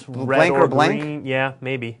that's red blank or blank? green. Yeah,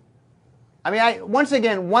 maybe. I mean, once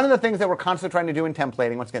again, one of the things that we're constantly trying to do in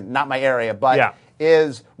templating, once again, not my area, but Yeah.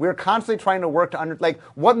 is we're constantly trying to work to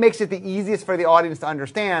what makes it the easiest for the audience to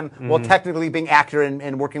understand while technically being accurate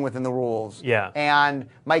and working within the rules. Yeah. And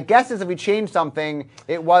my guess is if we changed something,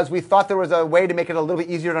 we thought there was a way to make it a little bit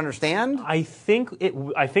easier to understand. I think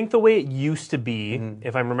the way it used to be,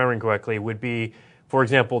 if I'm remembering correctly, would be, for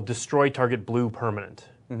example, destroy target blue permanent,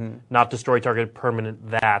 not destroy target permanent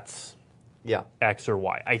that's Yeah. X or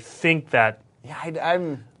Y. I think that.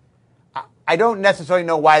 Yeah, I don't necessarily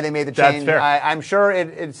know why they made the change. That's fair. I'm sure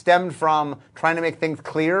it stemmed from trying to make things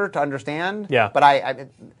clear to understand. Yeah. But I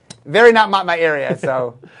very not my area.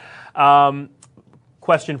 So.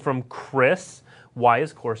 Question from Chris: why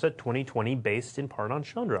is Core Set 2020 based in part on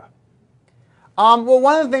Chandra? Well,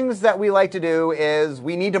 one of the things that we like to do is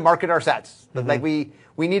we need to market our sets. Like we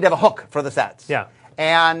need to have a hook for the sets. Yeah.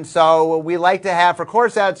 And so we like to have for core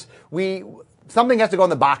sets, something has to go in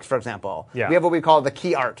the box. For example, Yeah. we have what we call the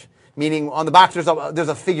key art, meaning on the box there's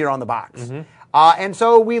a figure on the box. And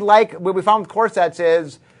so what we found with core sets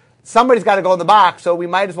is somebody's got to go in the box, so we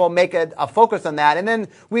might as well make it a focus on that. And then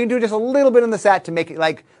we can do just a little bit in the set to make it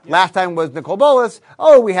like last time was Nicol Bolas.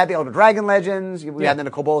 Oh, we had the Elder Dragon Legends. We had the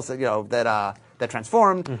Nicol Bolas that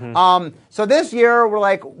transformed. So this year we're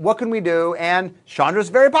like, what can we do? And Chandra's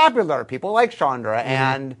very popular. People like Chandra.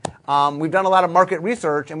 And we've done a lot of market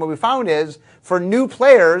research. And what we found is for new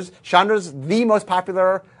players, Chandra's the most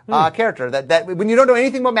popular character. That when you don't know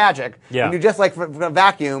anything about Magic, when you just like for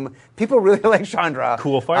vacuum, people really like Chandra.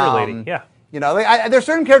 Cool fire lady. Yeah. You know, there's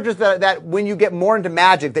certain characters that when you get more into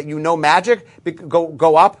Magic, that you know Magic,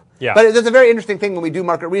 go up. Yeah. But there's a very interesting thing when we do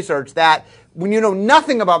market research that when you know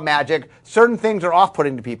nothing about Magic, certain things are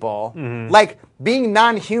off-putting to people. Like being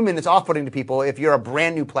non-human is off-putting to people if you're a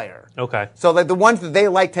brand new player. Okay. So like the ones that they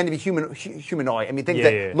like tend to be humanoid. I mean, things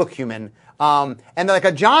that look human. And then like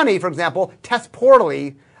a Johnny, for example, tests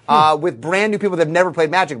poorly with brand new people that have never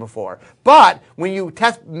played Magic before. But when you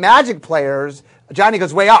test Magic players, Johnny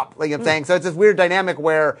goes way up, like I'm saying. So it's this weird dynamic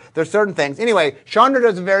where there's certain things. Anyway, Chandra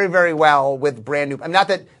does very, very well with brand new. I mean,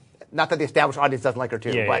 not that the established audience doesn't like her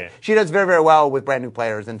too, but she does very, very well with brand new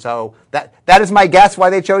players, and so that is my guess why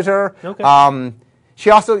they chose her. Okay. She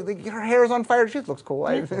also her hair is on fire. She looks cool.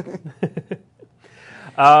 This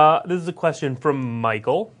is a question from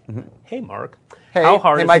Michael. Hey, Mark. Hey,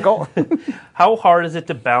 Michael. How hard is it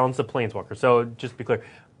to balance a planeswalker? So just to be clear,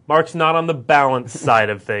 Mark's not on the balance side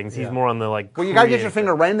of things. He's more on the like. Well, you got to get your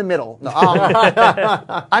finger right in the middle. No,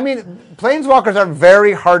 I mean, planeswalkers are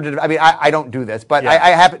very hard to. I mean, I don't do this, but I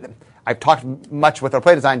have. I've talked much with our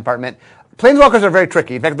play design department. Planeswalkers are very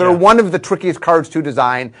tricky. In fact, they're one of the trickiest cards to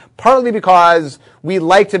design, partly because we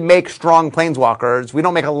like to make strong Planeswalkers. We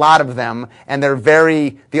don't make a lot of them, and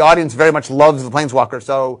the audience very much loves the Planeswalker.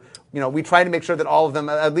 So, we try to make sure that all of them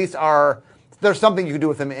at least there's something you can do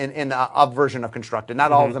with them in a version of Constructed.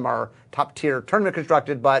 Not all of them are top tier tournament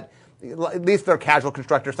Constructed, but at least they're casual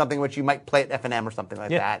Constructed, something which you might play at F&M or something like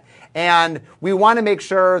that. And we want to make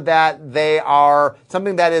sure that they are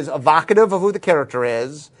something that is evocative of who the character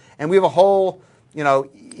is. And we have a whole,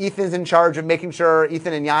 Ethan's in charge of making sure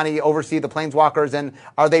Ethan and Yanni oversee the Planeswalkers, and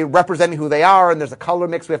are they representing who they are? And there's a color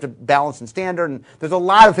mix we have to balance in Standard, and there's a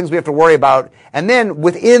lot of things we have to worry about. And then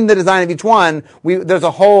within the design of each one, we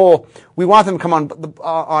want them to come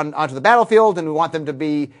onto the battlefield, and we want them to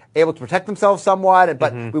be able to protect themselves somewhat,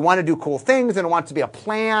 but we want to do cool things, and it wants to be a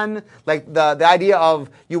plan. Like the idea of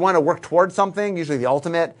you want to work towards something, usually the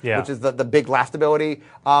ultimate, which is the big last ability.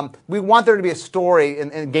 We want there to be a story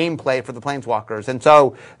and gameplay for the Planeswalkers, and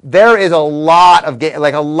so there is a lot of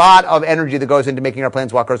energy that goes into making our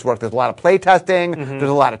Planeswalkers work. There's a lot of play testing. There's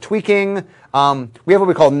a lot of tweaking. We have what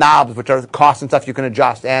we call knobs, which are costs and stuff you can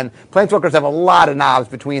adjust. And Planeswalkers have a lot of knobs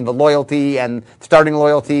between the loyalty and starting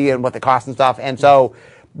loyalty and what they cost and stuff. And so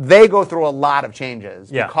they go through a lot of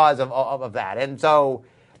changes because of that. And so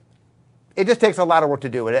it just takes a lot of work to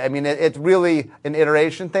do it. I mean, it's really an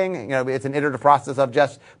iteration thing. It's an iterative process of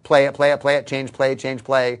just play it, change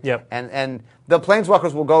play. Yep. And the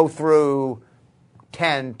Planeswalkers will go through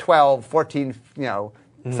 10, 12, 14,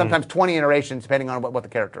 sometimes 20 iterations depending on what the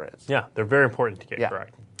character is. Yeah, they're very important to get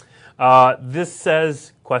correct. This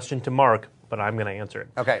says, question to Mark, but I'm going to answer it.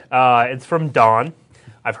 Okay. It's from Don.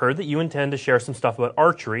 I've heard that you intend to share some stuff about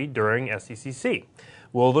archery during SCCC.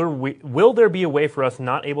 Will there be a way for us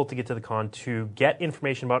not able to get to the con to get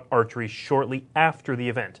information about archery shortly after the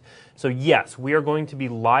event? So yes, we are going to be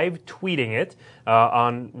live tweeting it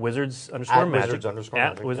on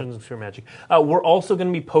Wizards_Magic. Wizards_Magic. We're also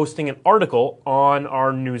going to be posting an article on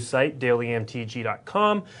our news site,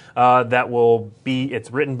 dailymtg.com.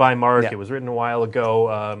 It's written by Mark. It was written a while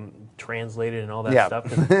ago. Translated and all that stuff.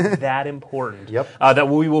 It's that important. That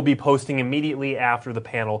we will be posting immediately after the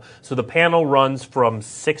panel. So the panel runs from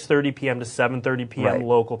 6:30 p.m. to 7:30 p.m.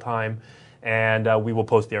 local time, and we will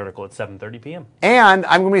post the article at 7:30 p.m. And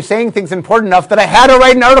I'm going to be saying things important enough that I had to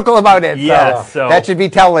write an article about it. Yes, so that should be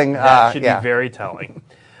telling. That should be very telling.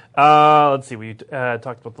 Let's see. We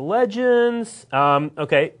talked about the legends.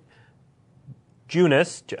 Okay.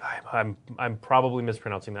 Junis, I'm probably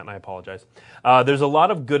mispronouncing that, and I apologize. There's a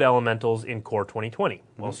lot of good elementals in Core 2020.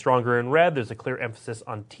 While stronger in red, there's a clear emphasis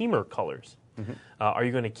on teamer colors. Are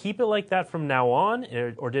you going to keep it like that from now on,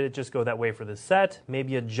 or did it just go that way for this set?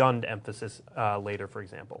 Maybe a Jund emphasis later, for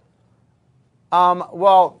example.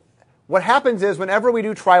 Well, what happens is whenever we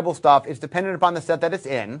do tribal stuff, it's dependent upon the set that it's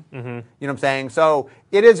in. You know what I'm saying? So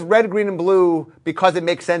it is red, green, and blue because it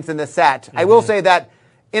makes sense in this set. I will say that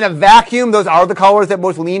in a vacuum, those are the colors that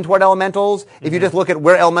most lean toward elementals. If you just look at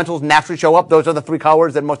where elementals naturally show up, those are the three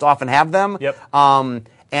colors that most often have them. And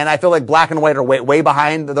I feel like black and white are way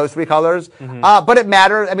behind those three colors. But it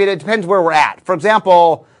matters. I mean, it depends where we're at. For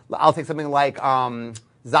example, I'll take something like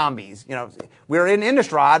zombies. We're in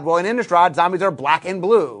Innistrad. Well, in Innistrad, zombies are black and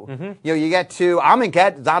blue. You get to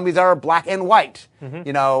Amonkhet, zombies are black and white.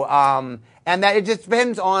 And that it just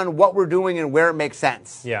depends on what we're doing and where it makes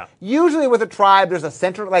sense. Usually with a tribe, there's a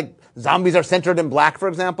center, like zombies are centered in black, for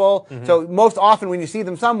example. So most often when you see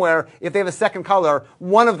them somewhere, if they have a second color,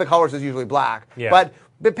 one of the colors is usually black. But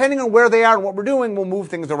depending on where they are and what we're doing, we'll move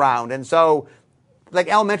things around. And so, like,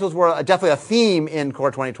 elementals were definitely a theme in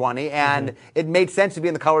Core 2020, and it made sense to be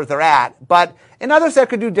in the colors they're at. But another set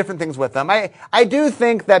could do different things with them. I do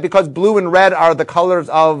think that because blue and red are the colors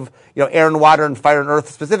of, air and water and fire and earth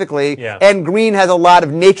specifically, and green has a lot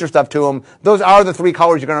of nature stuff to them, those are the three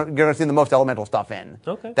colors you're gonna see the most elemental stuff in.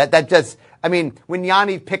 That just, I mean, when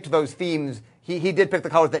Yanni picked those themes, he did pick the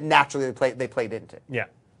colors that naturally they played into. Yeah,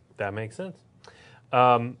 that makes sense.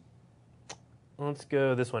 Let's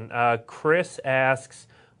go this one. Chris asks,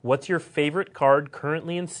 what's your favorite card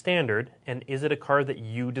currently in Standard, and is it a card that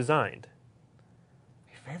you designed?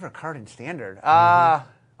 My favorite card in Standard?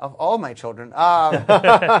 Of all my children.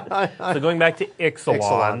 So going back to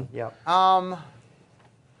Ixalan.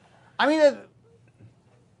 I mean,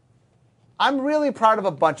 I'm really proud of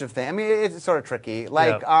a bunch of things. I mean, it's sort of tricky.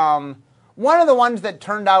 Like, one of the ones that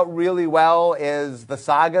turned out really well is the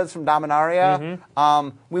sagas from Dominaria.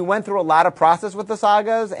 We went through a lot of process with the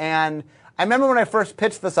sagas, and I remember when I first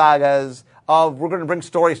pitched the sagas of we're going to bring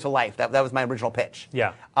stories to life. That was my original pitch.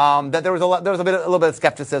 That there was a little bit of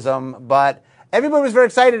skepticism, but everybody was very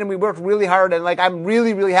excited, and we worked really hard. And like, I'm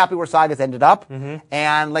really, really happy where Sagas ended up.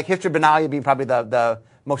 And like History of Benalia being probably the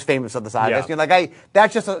most famous of the sagas. Yeah. You know, like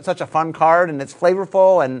that's just such a fun card, and it's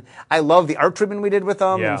flavorful, and I love the art treatment we did with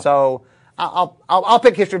them. Yeah. And so I'll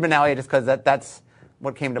pick History of Benalia just because that's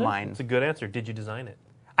what came to mind. It's a good answer. Did you design it?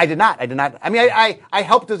 I did not. I mean, I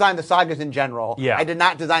helped design the sagas in general. Yeah. I did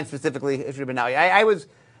not design specifically History of Benalia.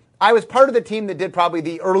 I was part of the team that did probably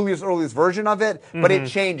the earliest version of it, but it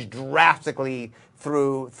changed drastically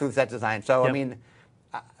through set design. So, Yep. I mean,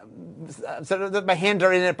 so my hands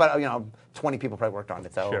are in it, but 20 people probably worked on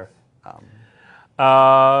it. So,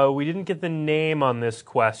 Sure. We didn't get the name on this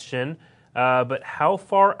question, but how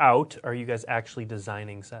far out are you guys actually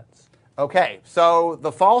designing sets? Okay, so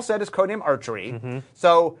the fall set is codename Archery.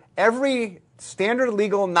 So every standard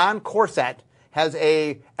legal non-core set has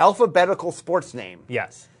a alphabetical sports name.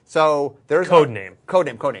 Yes. So there's Codename.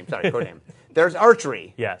 Codename. There's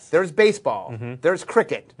archery. Yes. There's baseball. There's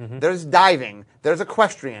cricket. There's diving. There's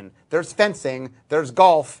equestrian. There's fencing. There's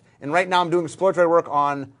golf. And right now I'm doing exploratory work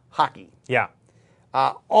on hockey. Yeah.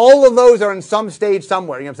 All of those are in some stage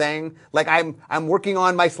somewhere. You know what I'm saying? Like I'm working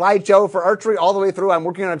on my slideshow for archery all the way through. I'm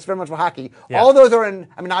working on experimental hockey. Yeah. All those are in.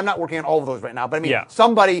 I mean, I'm not working on all of those right now, but I mean, Yeah.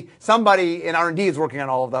 somebody in R&D is working on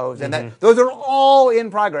all of those, and those are all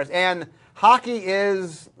in progress. And hockey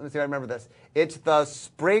is. Let me see if I remember this. It's the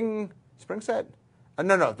spring set.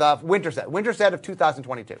 No, the winter set. Winter set of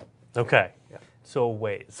 2022. Okay. So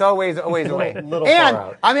ways. So a ways away. Little and far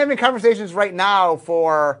out. I'm having conversations right now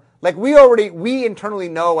for like we internally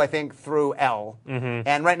know, I think, through L,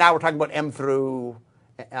 and right now we're talking about M through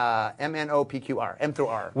MNOPQR, M through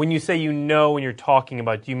R. When you say when you're talking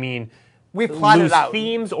about, do you mean We plotted loose out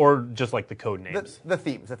themes or just like the code names? the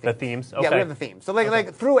themes. The themes? Yeah, Okay. we have the themes. So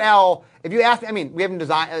like through L, if you ask me, I mean, we haven't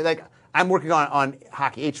designed like I'm working on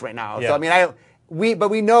Hockey H right now. Yeah. So I mean,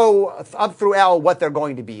 we know up through L what they're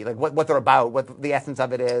going to be, like what they're about, what the essence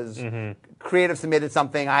of it is. Creative submitted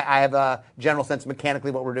something. I have a general sense of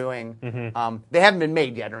mechanically what we're doing. They haven't been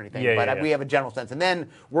made yet or anything, but we have a general sense. And then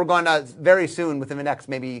we're going to very soon, within the next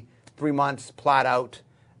maybe 3 months, plot out,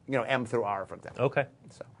 M through R, for example. Okay.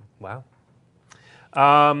 So, Wow.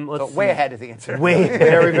 so way ahead is the answer. Way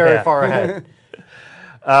Very, very Yeah. far ahead.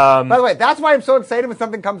 By the way, that's why I'm so excited when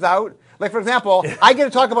something comes out. Like, for example, I get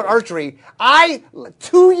to talk about archery.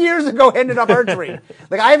 2 years ago, ended up archery.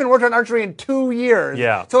 Like, I haven't worked on archery in 2 years.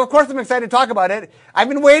 Yeah. So, of course, I'm excited to talk about it. I've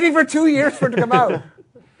been waiting for 2 years for it to come out.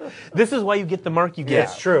 This is why you get the mark you get.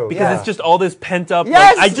 It's true. Because Yeah. it's just all this pent up.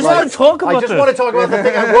 Yes, I just right. want to talk about I just this. want to talk about the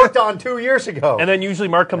thing I worked on 2 years ago. And then usually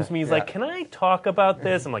Mark comes to me, he's like, "Can I talk about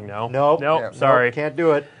this?" I'm like, "No, Nope. nope, sorry." Nope, can't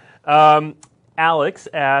do it. Alex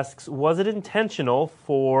asks, "Was it intentional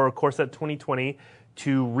for Core Set 2020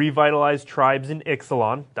 to revitalize tribes in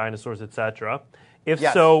Ixalan, dinosaurs, etc.? If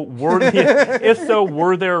Yes. so, were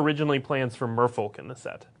there originally plans for Merfolk in the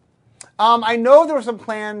set?" I know there were some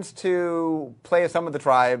plans to play as some of the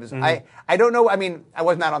tribes. I don't know. I mean, I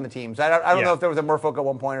was not on the team, so I don't Yeah. know if there was a merfolk at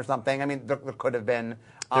one point or something. I mean, there could have been.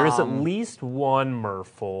 There is at least one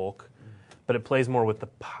Merfolk, but it plays more with the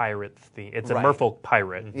pirate theme. It's a Right. Merfolk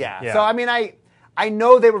pirate. Yeah. So I mean, I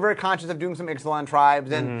know they were very conscious of doing some Ixalan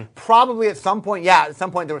tribes, and probably at some point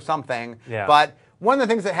there was something. Yeah. But one of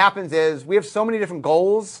the things that happens is we have so many different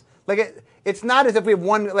goals. Like it's not as if we have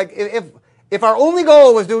one. Like if our only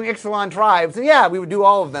goal was doing Ixalan tribes, then yeah, we would do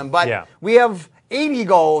all of them. But Yeah. we have 80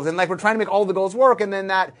 goals, and like we're trying to make all the goals work, and then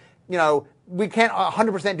that we can't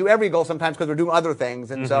 100% do every goal sometimes because we're doing other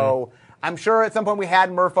things, and so I'm sure at some point we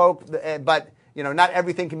had Merfolk, but. Not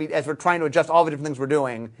everything can be, as we're trying to adjust all the different things we're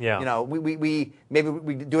doing. Yeah. We maybe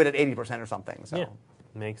we do it at 80% or something. So. Yeah,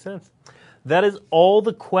 makes sense. That is all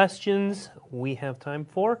the questions we have time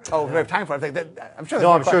for. Oh, we have time for it. I'm sure.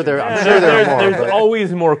 No, I'm sure there are more. There's but-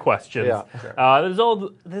 always more questions. Yeah.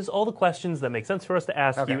 There's all the questions that make sense for us to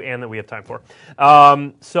ask you and that we have time for.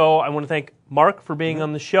 So I want to thank Mark for being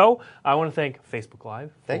on the show. I want to thank Facebook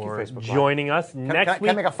Live Thank you, for Facebook Live. joining us next Can I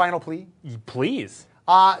week. make a final plea? Please.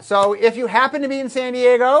 So if you happen to be in San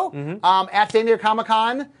Diego at San Diego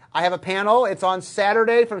Comic-Con, I have a panel. It's on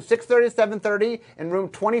Saturday from 6:30 to 7:30 in room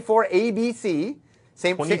 24 ABC.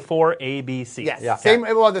 Same 24 ABC. Yes. Yeah. Same.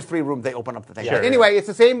 Well, there's 3 rooms. They open up the thing. Sure. But anyway, it's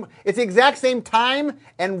the same. It's the exact same time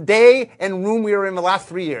and day and room we were in the last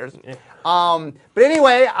 3 years. But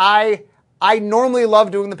anyway, I normally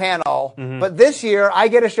love doing the panel, but this year I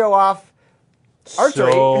get to show off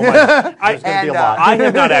archery. So much. There's going to be a lot. I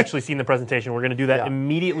have not actually seen the presentation. We're going to do that Yeah.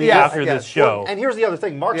 immediately Yeah, after yeah. this show. And here's the other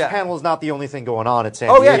thing. Mark's Yeah. panel is not the only thing going on at San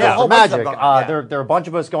Oh, yeah, Diego there's a whole for bunch of Magic. them going on, yeah. There are a bunch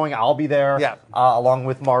of us going. I'll be there Yeah. along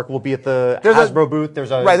with Mark. We'll be at the There's a- Hasbro booth.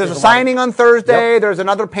 There's a There's a signing on Thursday. There's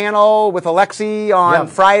another panel with Alexi on Yeah.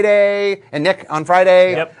 Friday and Nick on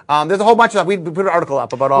Friday. Yep. There's a whole bunch of stuff. We put an article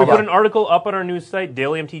up about all We that. put an article up on our news site,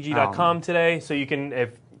 dailymtg.com today, so you can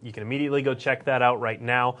immediately go check that out right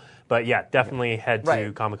now. But yeah, definitely head to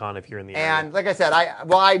Right. Comic-Con if you're in the area. And like I said,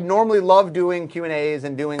 I normally love doing Q&As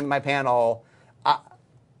and doing my panel.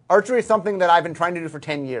 Archery is something that I've been trying to do for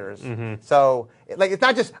 10 years. So it's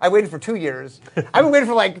not just I waited for 2 years. I've been waiting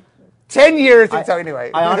for like 10 years. So anyway,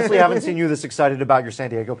 I honestly haven't seen you this excited about your San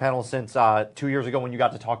Diego panel since 2 years ago when you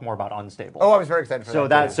got to talk more about Unstable. I was very excited for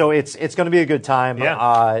that. So it's going to be a good time.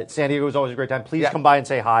 Yeah. San Diego is always a great time. Please Yeah. come by and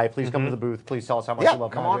say hi. Please come to the booth. Please tell us how much Yeah, you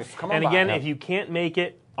love come on, Magic. come on. And by. again, if you can't make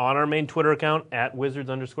it on our main Twitter account at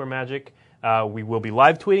Wizards_Magic, we will be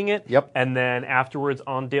live tweeting it. Yep. And then afterwards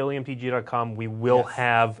on dailymtg.com, we will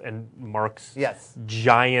have Mark's Yes.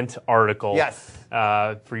 giant article Yes.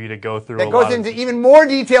 For you to go through. That goes into even more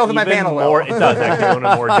detail than my even panel will. more. It does actually go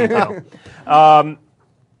into more detail.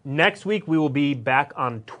 Next week, we will be back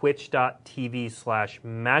on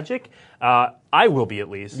twitch.tv/magic. I will be, at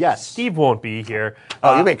least. Yes. Steve won't be here.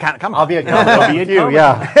 Oh, you may come. I'll be at I'll be with at you.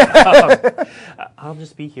 Comic-Con. Yeah. I'll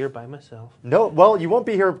just be here by myself. No, well, you won't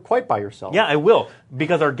be here quite by yourself. Yeah, I will,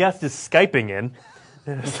 because our guest is Skyping in.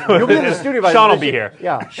 So You'll be in the studio by Sean will the- be here.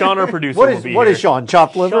 Yeah. Sean, our producer, What will is be what here. is Sean?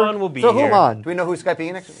 Chopped liver? Sean will be so here. hold on. Do we know who's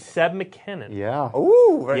Skyping next? Seb McKinnon. Yeah.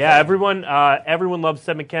 Ooh, very Yeah, exciting. everyone loves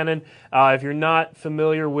Seb McKinnon. If you're not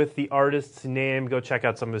familiar with the artist's name, go check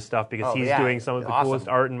out some of his stuff because Oh, he's yeah. doing some of the Awesome. coolest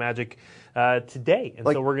art and magic today. And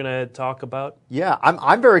so we're going to talk about... Yeah,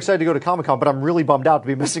 I'm very excited to go to Comic-Con, but I'm really bummed out to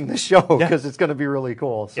be missing this show because it's going to be really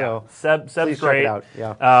cool. So Seb's please check great. it out.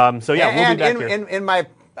 Yeah. So yeah, we'll and be back here. in my,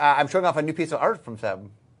 I'm showing off a new piece of art from Seb.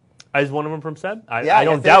 Is one of them from Seb? I Yeah,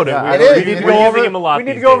 don't yes, doubt it it. is. We're, It is. we're You need to we're go using him a lot. We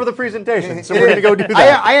need to these go over days. the presentation, so we're going to go do that.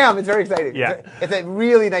 I am. It's very exciting. Yeah. It's a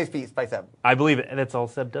really nice piece by Seb. I believe it, and that's all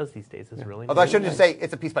Seb does these days. Is really. Although I shouldn't just say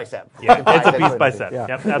it's a piece by Seb. Yeah, it's a That's piece what by it is. Seb. Yeah.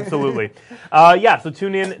 Yep, absolutely. So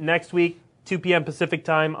tune in next week, 2 p.m. Pacific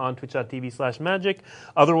time on twitch.tv/magic.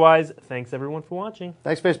 Otherwise, thanks everyone for watching.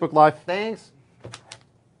 Thanks, Facebook Live. Thanks.